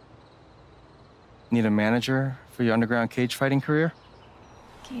 need a manager for your underground cage fighting career?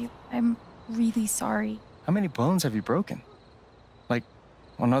 Gabe, I'm really sorry. How many bones have you broken? Like,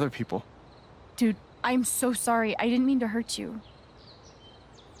 on other people? Dude, I'm so sorry. I didn't mean to hurt you.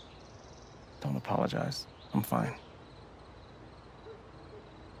 Don't apologize. I'm fine.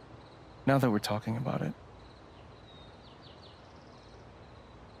 Now that we're talking about it,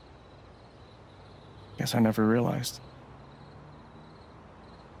 guess I never realized.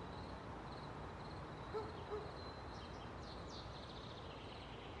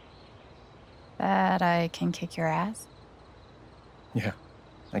 That I can kick your ass? Yeah,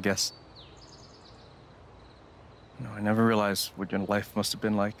 I guess. No, I never realized what your life must have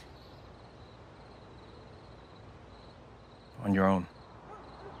been like. On your own.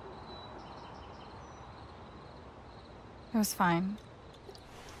 It was fine.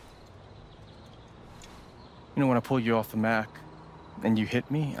 You know, when I pulled you off the Mac and you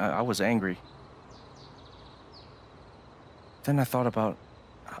hit me, I was angry. Then I thought about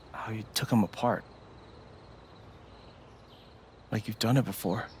how you took him apart. Like you've done it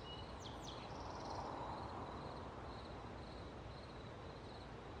before.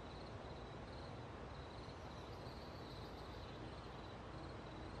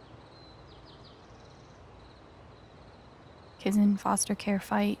 Kids in foster care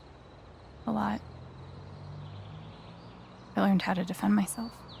fight a lot. I learned how to defend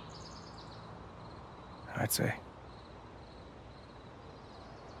myself. I'd say.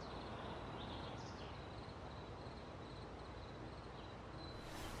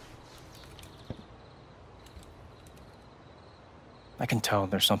 I can tell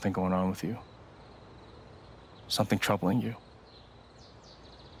there's something going on with you. something troubling you.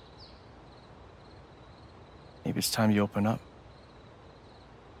 Maybe it's time you open up.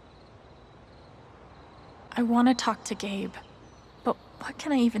 I want to talk to Gabe, but what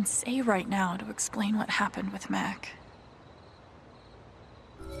can I even say right now to explain what happened with Mac?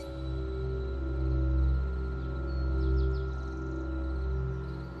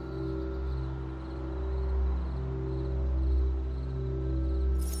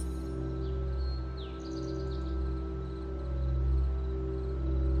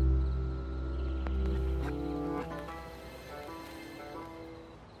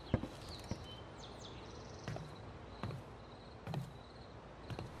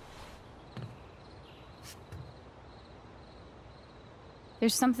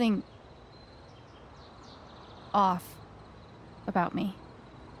 There's something off about me.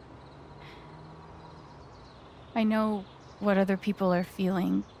 I know what other people are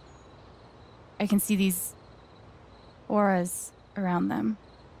feeling. I can see these auras around them.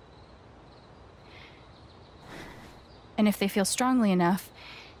 And if they feel strongly enough,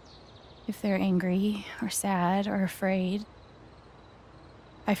 if they're angry or sad or afraid,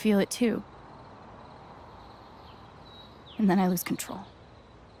 I feel it too. And then I lose control.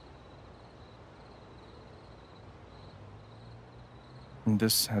 And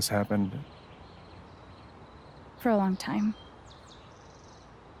this has happened For a long time.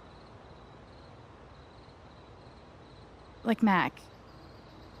 Like Mac.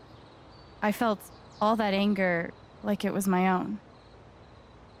 I felt all that anger like it was my own.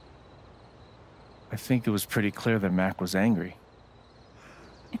 I think it was pretty clear that Mac was angry.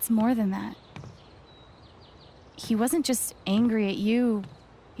 It's more than that. He wasn't just angry at you,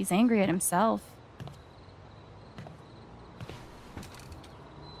 he's angry at himself.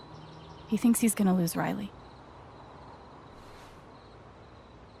 He thinks he's gonna lose Riley.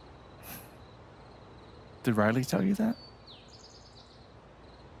 Did Riley tell you that?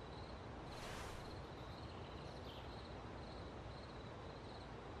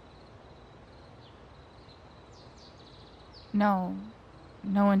 No,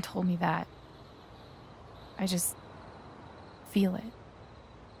 no one told me that. I just feel it.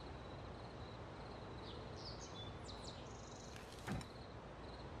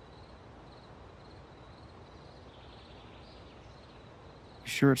 You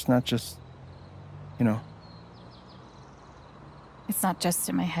sure it's not just, you know? It's not just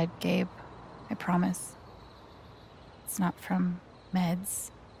in my head, Gabe. I promise. It's not from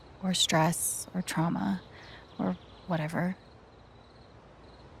meds, or stress, or trauma, or whatever.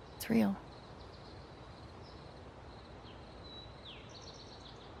 It's real.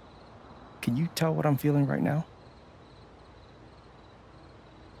 Can you tell what I'm feeling right now?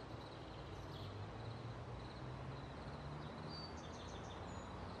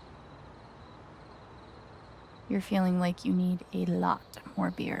 You're feeling like you need a lot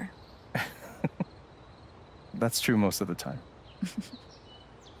more beer. That's true most of the time.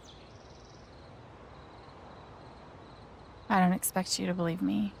 I don't expect you to believe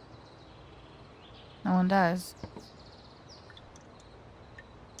me. No one does.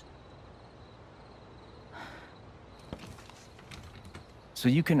 So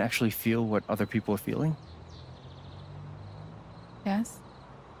you can actually feel what other people are feeling? Yes?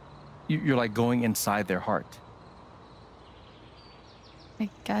 You're like going inside their heart. I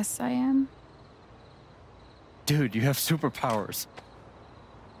guess I am. Dude, you have superpowers.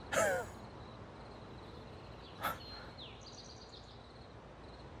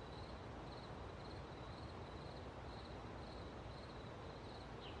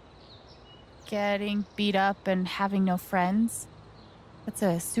 Getting beat up and having no friends. That's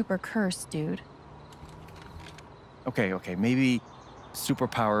a super curse, dude. Okay, maybe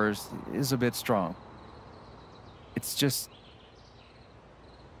superpowers is a bit strong. It's just...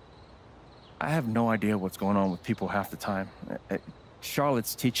 I have no idea what's going on with people half the time.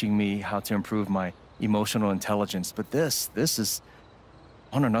 Charlotte's teaching me how to improve my emotional intelligence, but this is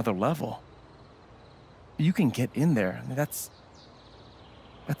on another level. You can get in there. That's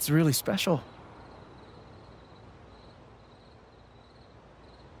really special.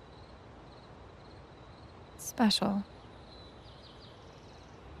 Special.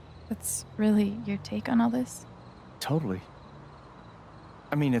 That's really your take on all this? Totally.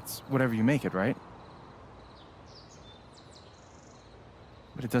 I mean, it's whatever you make it, right?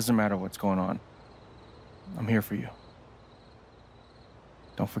 But it doesn't matter what's going on. I'm here for you.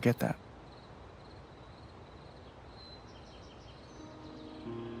 Don't forget that.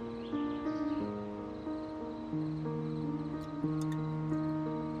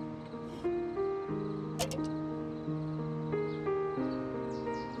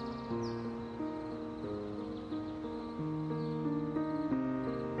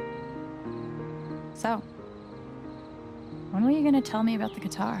 So, when were you gonna tell me about the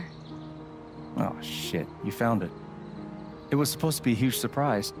guitar? Oh, shit. You found it. It was supposed to be a huge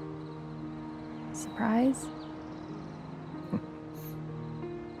surprise. Surprise?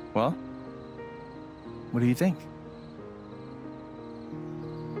 Well, what do you think?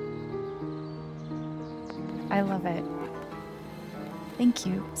 I love it. Thank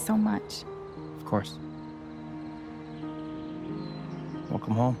you so much. Of course.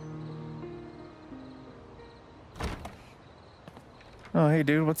 Welcome home. Oh, hey,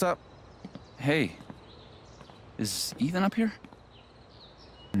 dude, what's up? Hey, is Ethan up here?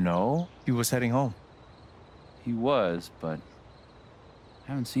 No, he was heading home. He was, but I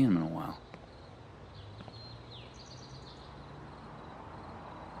haven't seen him in a while.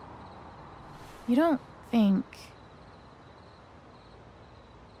 You don't think...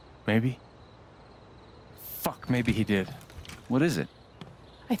 Maybe? Fuck, maybe he did. What is it?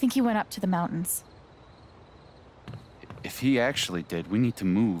 I think he went up to the mountains. If he actually did, we need to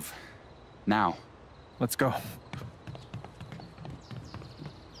move. Now. Let's go.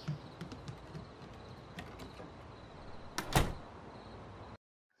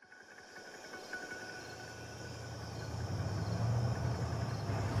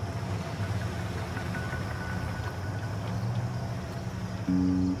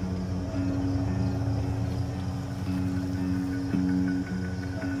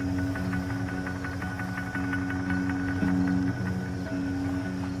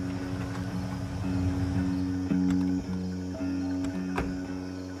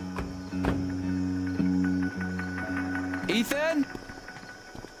 Ethan?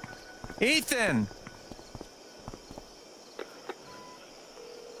 Ethan!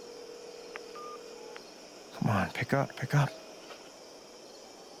 Come on, pick up, pick up.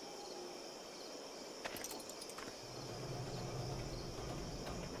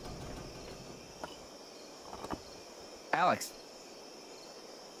 Alex.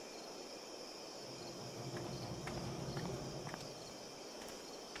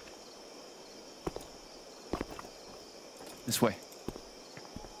 This way.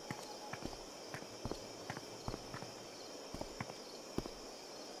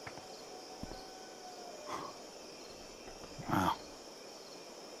 Wow.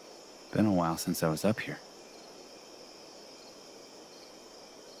 Been a while since I was up here.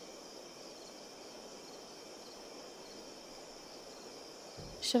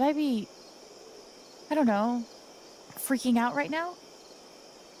 Should I be, I don't know, freaking out right now?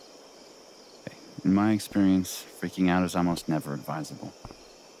 In my experience, freaking out is almost never advisable.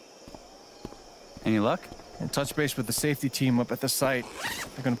 Any luck? And touch base with the safety team up at the site.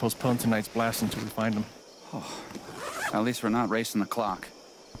 They're gonna postpone tonight's blast until we find them. Oh, at least we're not racing the clock.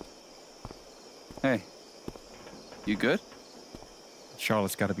 Hey, you good?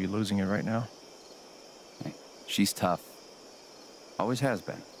 Charlotte's gotta be losing it right now. Hey, she's tough. Always has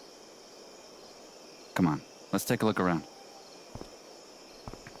been. Come on, let's take a look around.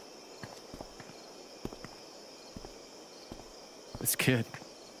 This kid.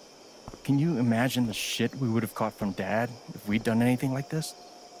 Can you imagine the shit we would have caught from Dad if we'd done anything like this?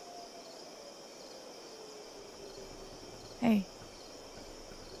 Hey,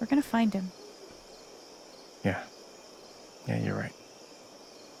 we're gonna find him. Yeah. Yeah, you're right.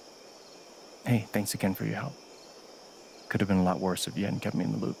 Hey, thanks again for your help. Could have been a lot worse if you hadn't kept me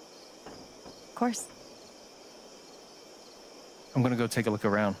in the loop. Of course. I'm gonna go take a look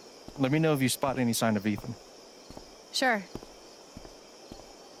around. Let me know if you spot any sign of Ethan. Sure.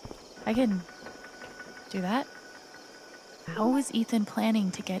 I can do that. How is Ethan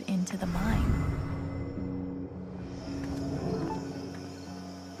planning to get into the mine?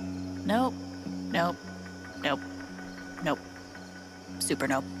 Nope. Nope. Nope. Nope. Super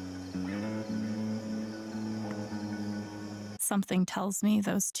nope. Something tells me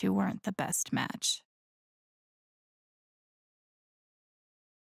those two weren't the best match.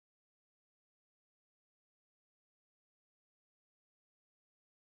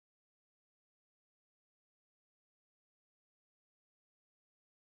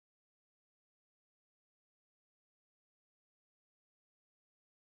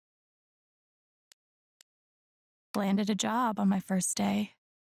 Landed a job on my first day.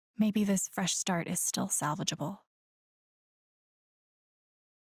 Maybe this fresh start is still salvageable.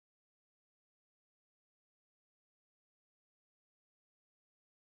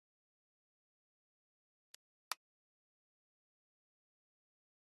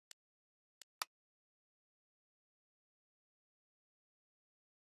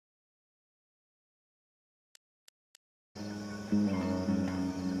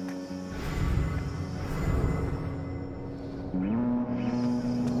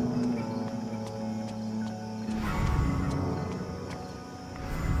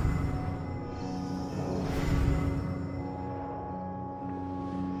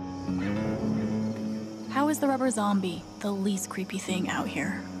 is the rubber zombie, the least creepy thing out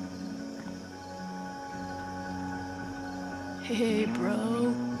here. Hey,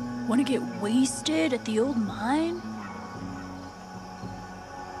 bro. Wanna get wasted at the old mine?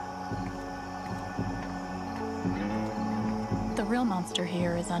 The real monster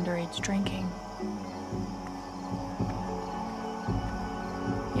here is underage drinking.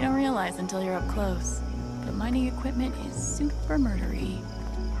 You don't realize until you're up close, but mining equipment is super murdery.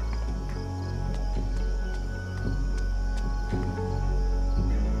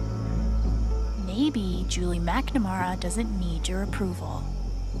 Maybe Julie McNamara doesn't need your approval.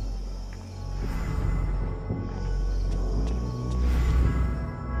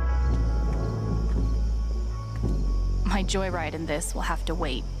 My joyride in this will have to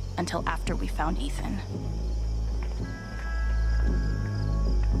wait until after we found Ethan.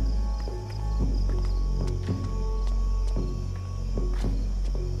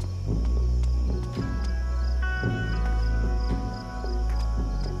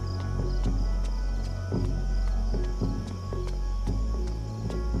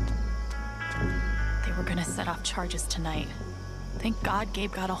 They were gonna set off charges tonight. Thank God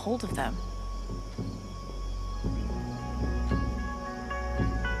Gabe got a hold of them.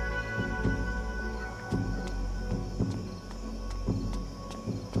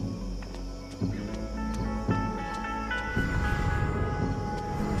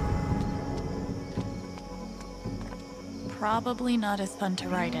 Probably not as fun to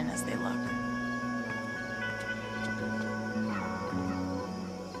ride in as they look.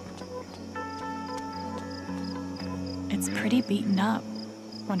 It's pretty beaten up.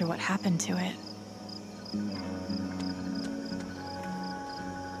 Wonder what happened to it.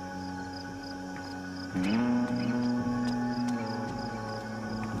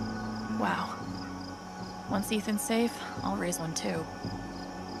 Wow. Once Ethan's safe, I'll raise one too.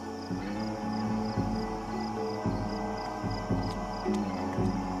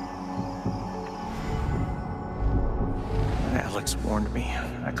 Alex warned me.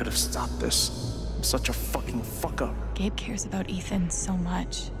 I could have stopped this. I'm such a fucking fuck up. Gabe cares about Ethan so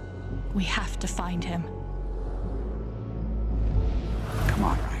much. We have to find him. Come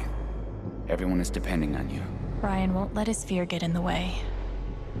on, Ryan. Everyone is depending on you. Ryan won't let his fear get in the way.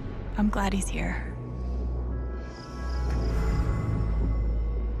 I'm glad he's here.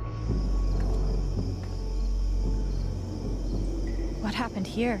 What happened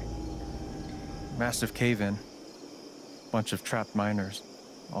here? Massive cave-in. Bunch of trapped miners.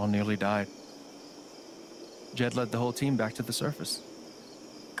 All nearly died. Jed led the whole team back to the surface.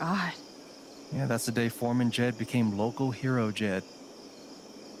 God. Yeah, that's the day Foreman Jed became local hero Jed.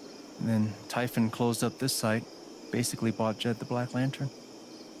 And then Typhon closed up this site, basically bought Jed the Black Lantern.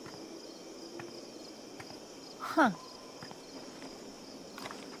 Huh.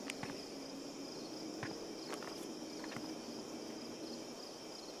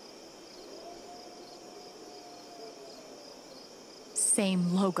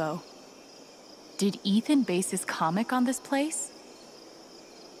 Same logo. Did Ethan base his comic on this place?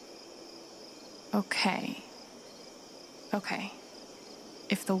 Okay. Okay.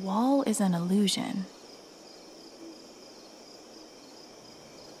 If the wall is an illusion...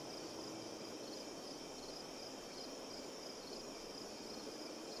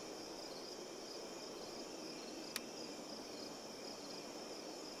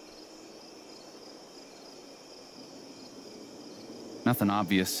 Nothing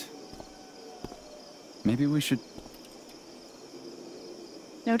obvious. Maybe we should...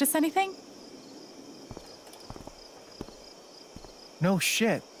 Notice anything? No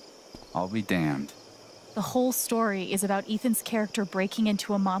shit. I'll be damned. The whole story is about Ethan's character breaking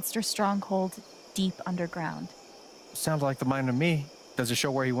into a monster stronghold deep underground. Sounds like the mine to me. Does it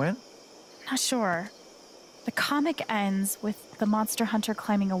show where he went? Not sure. The comic ends with the monster hunter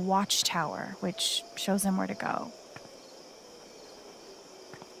climbing a watchtower, which shows him where to go.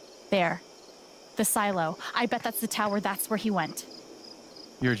 There. The silo. I bet that's the tower. That's where he went.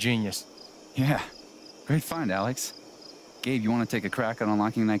 You're a genius. Yeah. Great find, Alex. Gabe, you want to take a crack at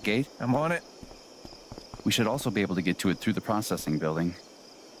unlocking that gate? I'm on it. We should also be able to get to it through the processing building.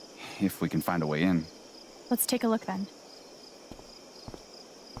 If we can find a way in. Let's take a look then.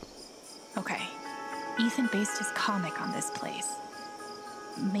 Okay. Ethan based his comic on this place.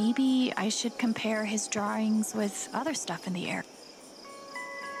 Maybe I should compare his drawings with other stuff in the area.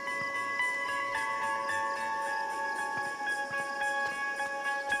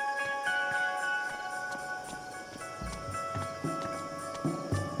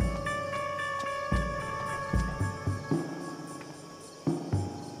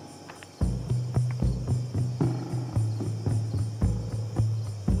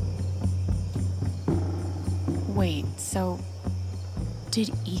 So,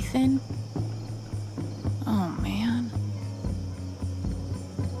 did Ethan? Oh, man.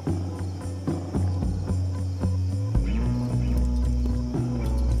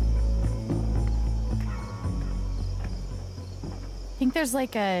 Think there's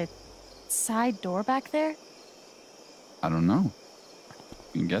like a side door back there? I don't know.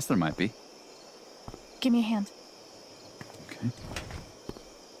 You can guess there might be. Give me a hand. Okay.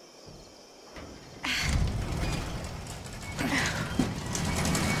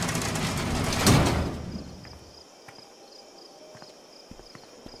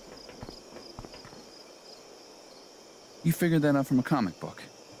 You figured that out from a comic book.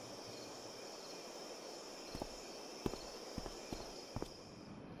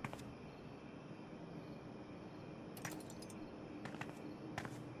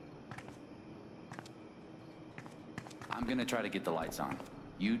 I'm gonna try to get the lights on.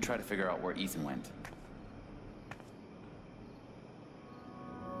 You try to figure out where Ethan went.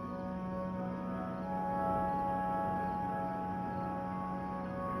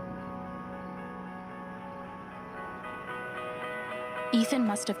 Ethan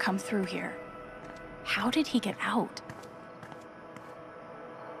must have come through here. How did he get out?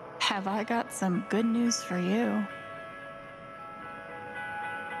 Have I got some good news for you?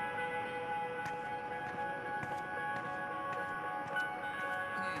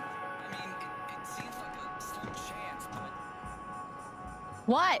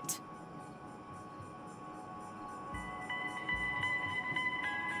 What?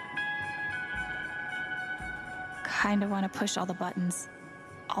 Kinda want to push all the buttons.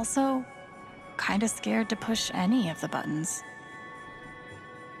 Also, kinda scared to push any of the buttons.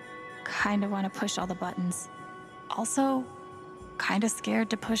 Kinda want to push all the buttons. Also, kinda scared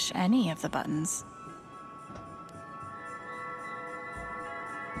to push any of the buttons.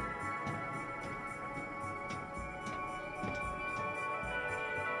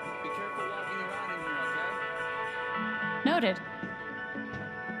 Noted.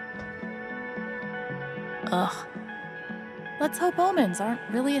 Ugh. Let's hope omens aren't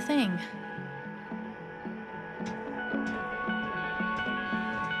really a thing.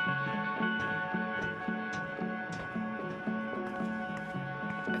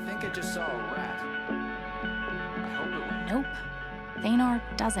 I think I just saw a rat. I hope it was... Nope. Thanor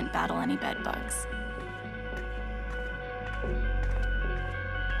doesn't battle any bed bugs.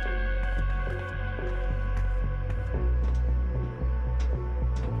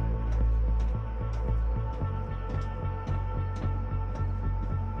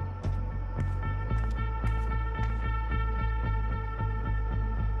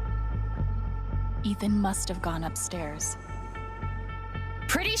 Ethan must have gone upstairs.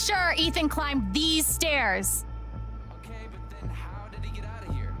 Pretty sure Ethan climbed these stairs. Okay, but then how did he get out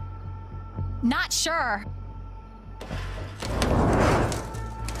of here? Not sure.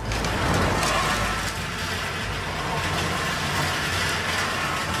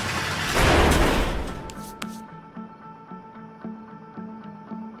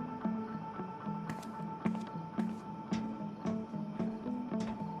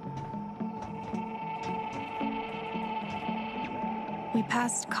 We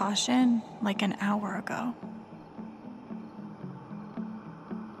passed caution like an hour ago.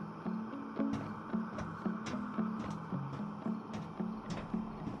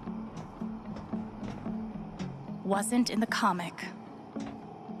 Wasn't in the comic.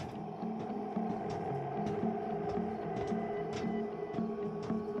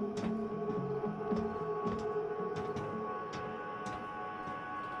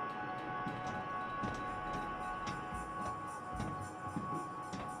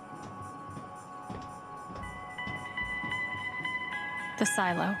 The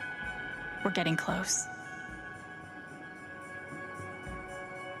silo. We're getting close.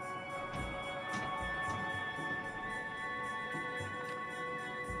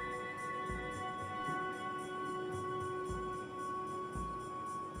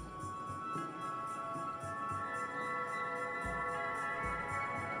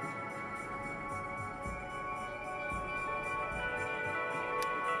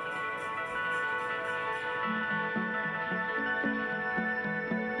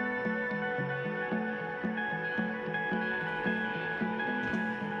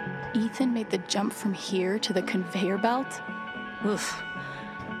 Ethan made the jump from here to the conveyor belt? Oof.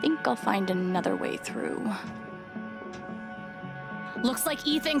 Think I'll find another way through. Looks like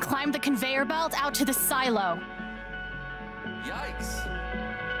Ethan climbed the conveyor belt out to the silo. Yikes!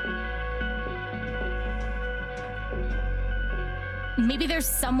 Maybe there's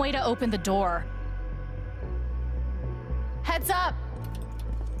some way to open the door. Heads up!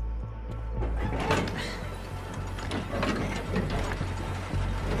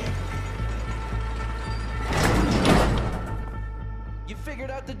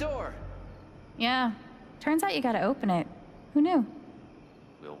 figured out the door. Yeah, turns out you gotta open it. Who knew?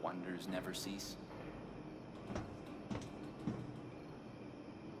 Will wonders never cease?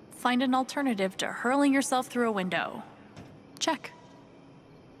 Find an alternative to hurling yourself through a window. Check.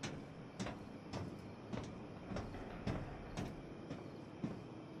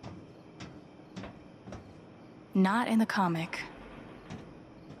 Not in the comic.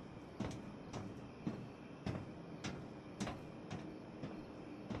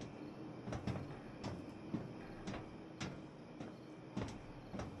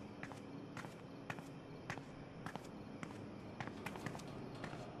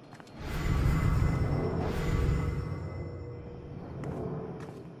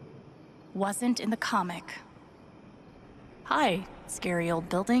 Wasn't in the comic. Hi, scary old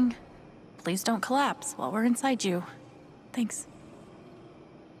building. Please don't collapse while we're inside you. Thanks.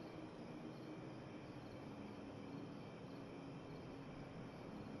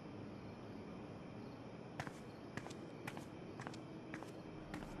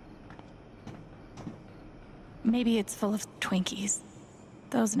 Maybe it's full of Twinkies.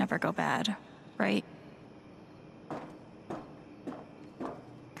 Those never go bad, right?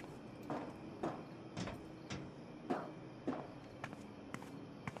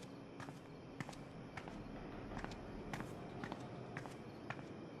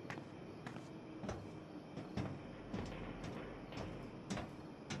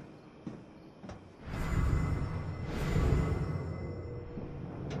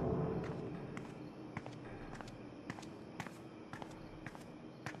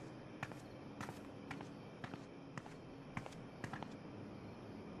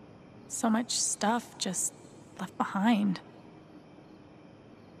 So much stuff just left behind.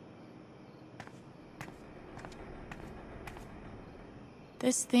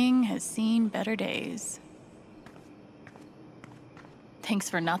 This thing has seen better days. Thanks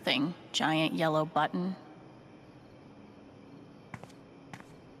for nothing, giant yellow button.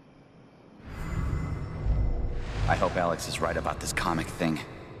 I hope Alex is right about this comic thing.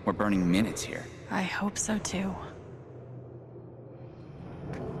 We're burning minutes here. I hope so too.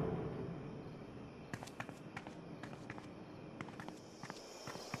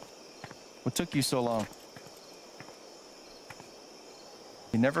 What took you so long?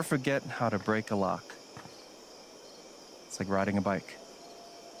 You never forget how to break a lock. It's like riding a bike.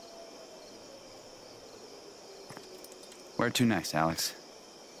 Where to next, Alex?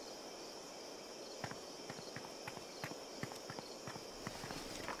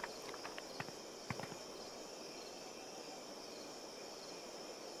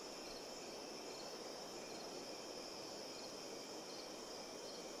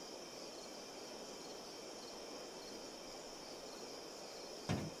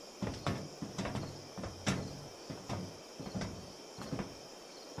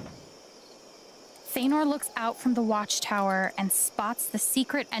 Thanor looks out from the watchtower and spots the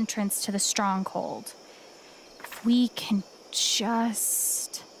secret entrance to the stronghold. If we can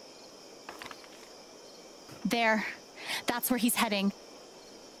just... There. That's where he's heading.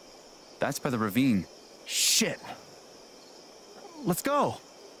 That's by the ravine. Shit. Let's go.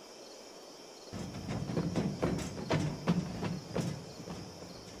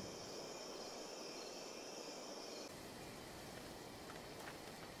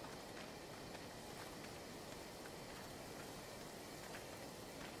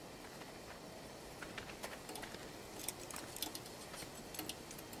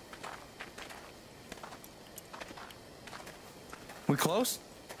 We close?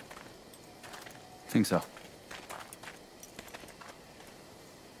 Think so.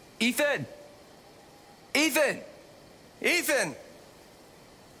 Ethan! Ethan! Ethan!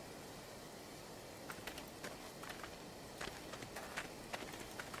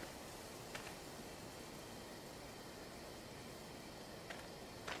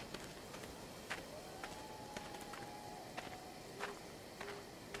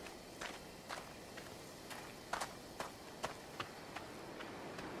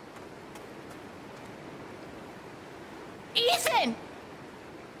 Ethan!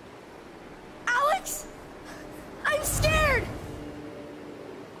 Alex! I'm scared!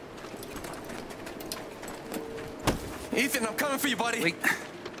 Ethan, I'm coming for you, buddy. Wait.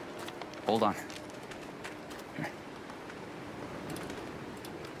 Hold on. Here.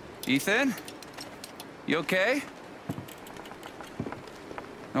 Ethan? You okay?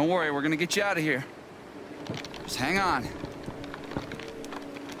 Don't worry, we're gonna get you out of here. Just hang on.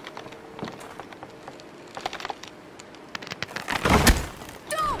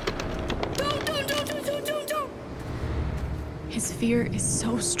 His fear is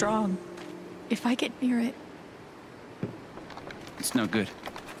so strong. If I get near it... It's no good.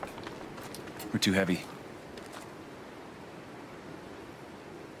 We're too heavy.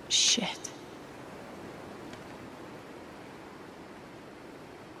 Shit.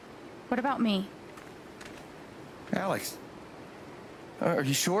 What about me? Alex, are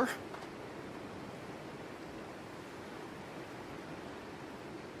you sure?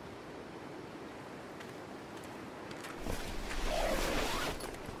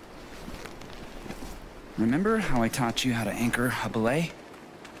 Remember how I taught you how to anchor a belay?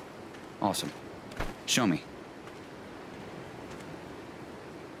 Awesome. Show me.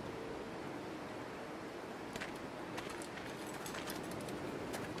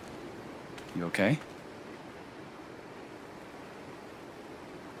 You okay?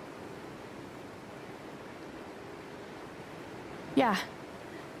 Yeah.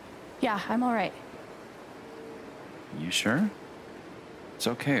 Yeah, I'm all right. You sure? It's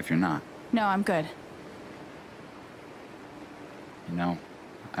okay if you're not. No, I'm good. You know,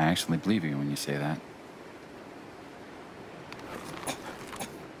 I actually believe you when you say that.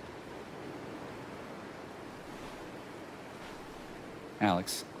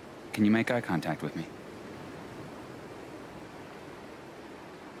 Alex, can you make eye contact with me?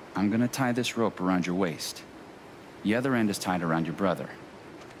 I'm gonna tie this rope around your waist. The other end is tied around your brother.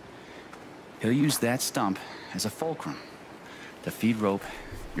 He'll use that stump as a fulcrum to feed rope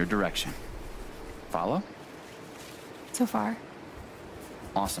your direction. Follow? So far.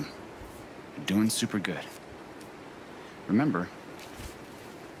 Awesome. You're doing super good. Remember,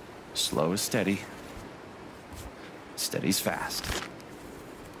 slow is steady, steady's fast.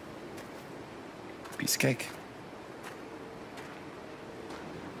 Piece of cake.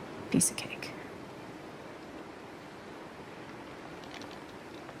 Piece of cake.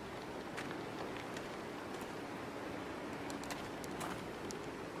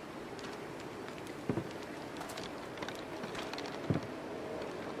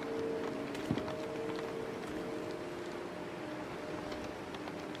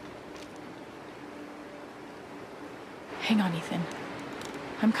 Hang on, Ethan.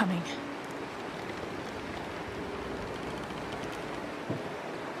 I'm coming.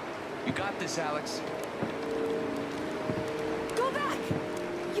 You got this, Alex. Go back!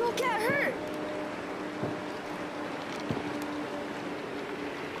 You'll get hurt!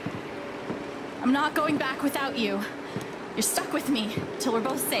 I'm not going back without you. You're stuck with me till we're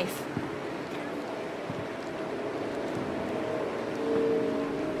both safe.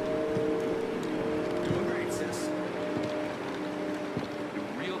 Doing great, sis. You're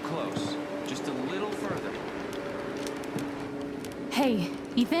real close. Just a little further. Hey,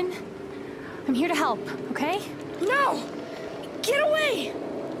 Ethan? I'm here to help, okay? No! Get away!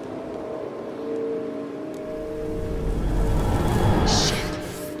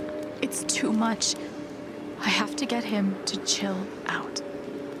 It's too much. I have to get him to chill out.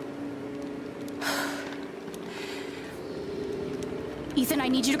 Ethan, I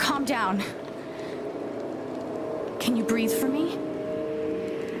need you to calm down. Can you breathe for me?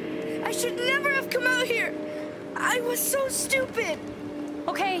 I should never have come out here! I was so stupid!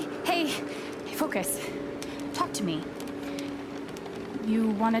 Okay, hey, focus. Talk to me. You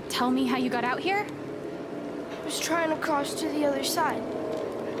want to tell me how you got out here? I was trying to cross to the other side.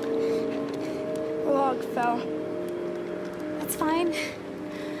 A log fell. That's fine.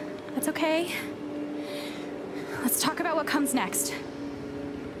 That's okay. Let's talk about what comes next.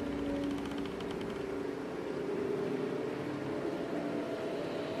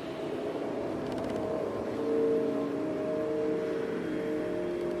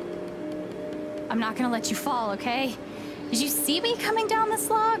 I'm not gonna let you fall, okay? Did you see me coming down this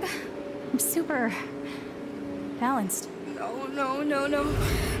log? I'm super balanced. No.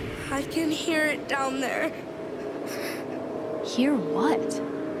 I can hear it down there. Hear what?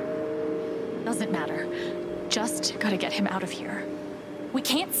 Doesn't matter. Just gotta get him out of here. We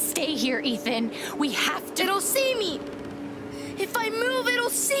can't stay here, Ethan. We have to. It'll see me. If I move, it'll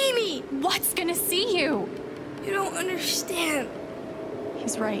see me. What's gonna see you? You don't understand.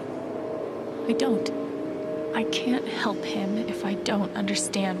 He's right. I don't. I can't help him if I don't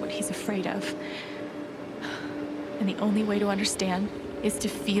understand what he's afraid of. And the only way to understand is to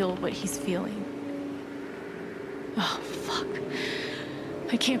feel what he's feeling. Oh, fuck.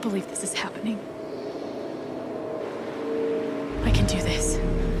 I can't believe this is happening. I can do this.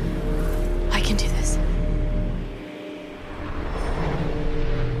 I can do this.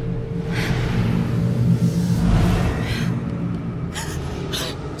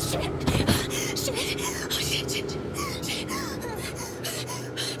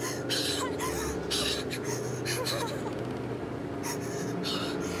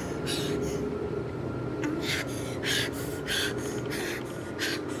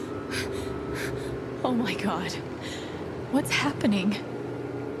 Oh my god. What's happening?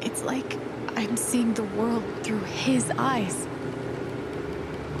 It's like I'm seeing the world through his eyes.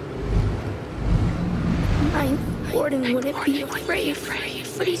 Ninth Warden wouldn't be afraid,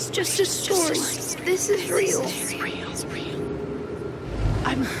 but he's just a story. This is real.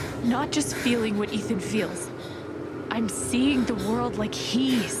 I'm not just feeling what Ethan feels. I'm seeing the world like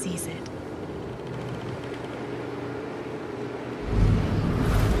he sees it.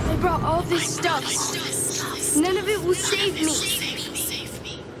 I brought all this stuff. None of it will save me.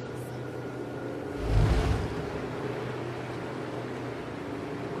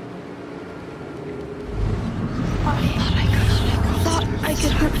 I thought I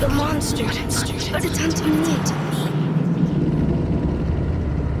could hurt the monster, but it's hunting me.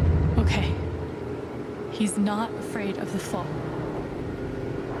 Okay. He's not afraid of the fall.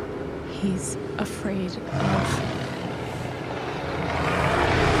 He's afraid of...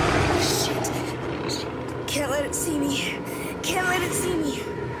 Can't let it see me. Can't let it see me.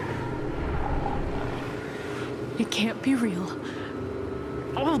 It can't be real.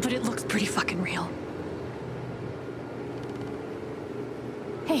 Oh, but it looks pretty fucking real.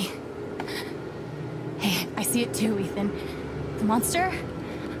 Hey. Hey, I see it too, Ethan. The monster,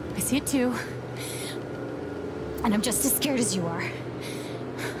 I see it too. And I'm just as scared as you are.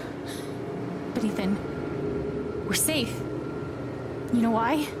 But Ethan, we're safe. You know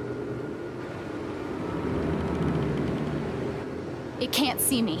why? It can't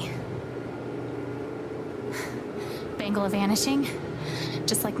see me. Bangle of vanishing,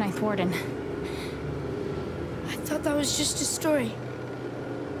 just like Ninth Warden. I thought that was just a story.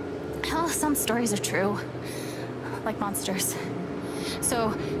 Well, some stories are true. Like monsters.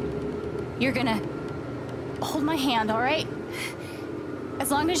 So, you're gonna hold my hand, all right? As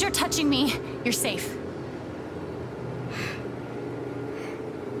long as you're touching me, you're safe.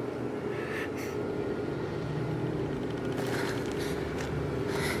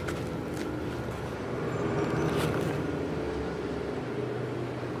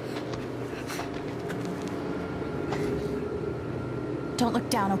 Don't look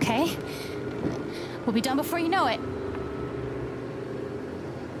down, okay? We'll be done before you know it.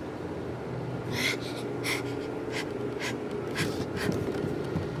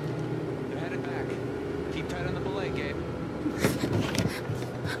 They're headed back. Keep tight on the belay, Gabe.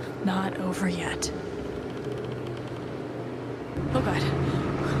 Not over yet. Oh god.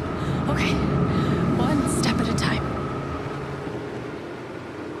 Okay. One step at a time.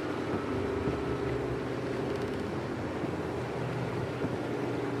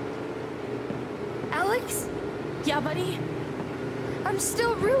 Alex? Yeah, buddy? I'm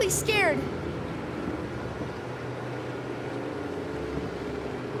still really scared.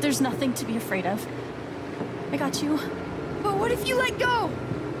 There's nothing to be afraid of. I got you. But what if you let go?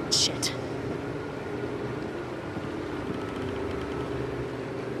 Shit.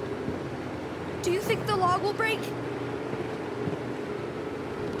 Do you think the log will break?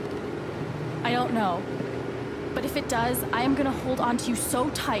 I don't know. But if it does, I am gonna hold on to you so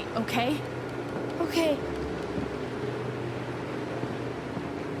tight, okay? Okay.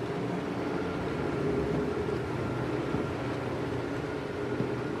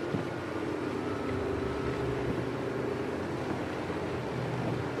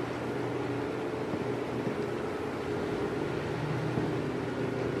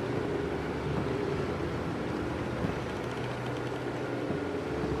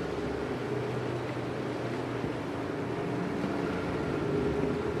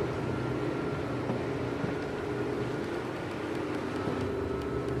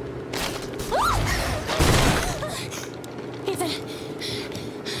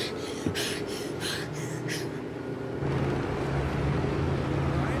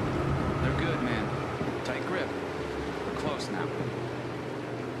 They're good, man. Tight grip. We're close now.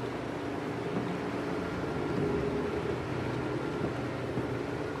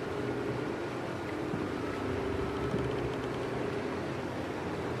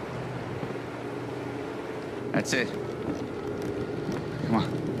 That's it. Come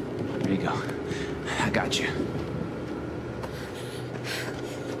on. There you go. I got you.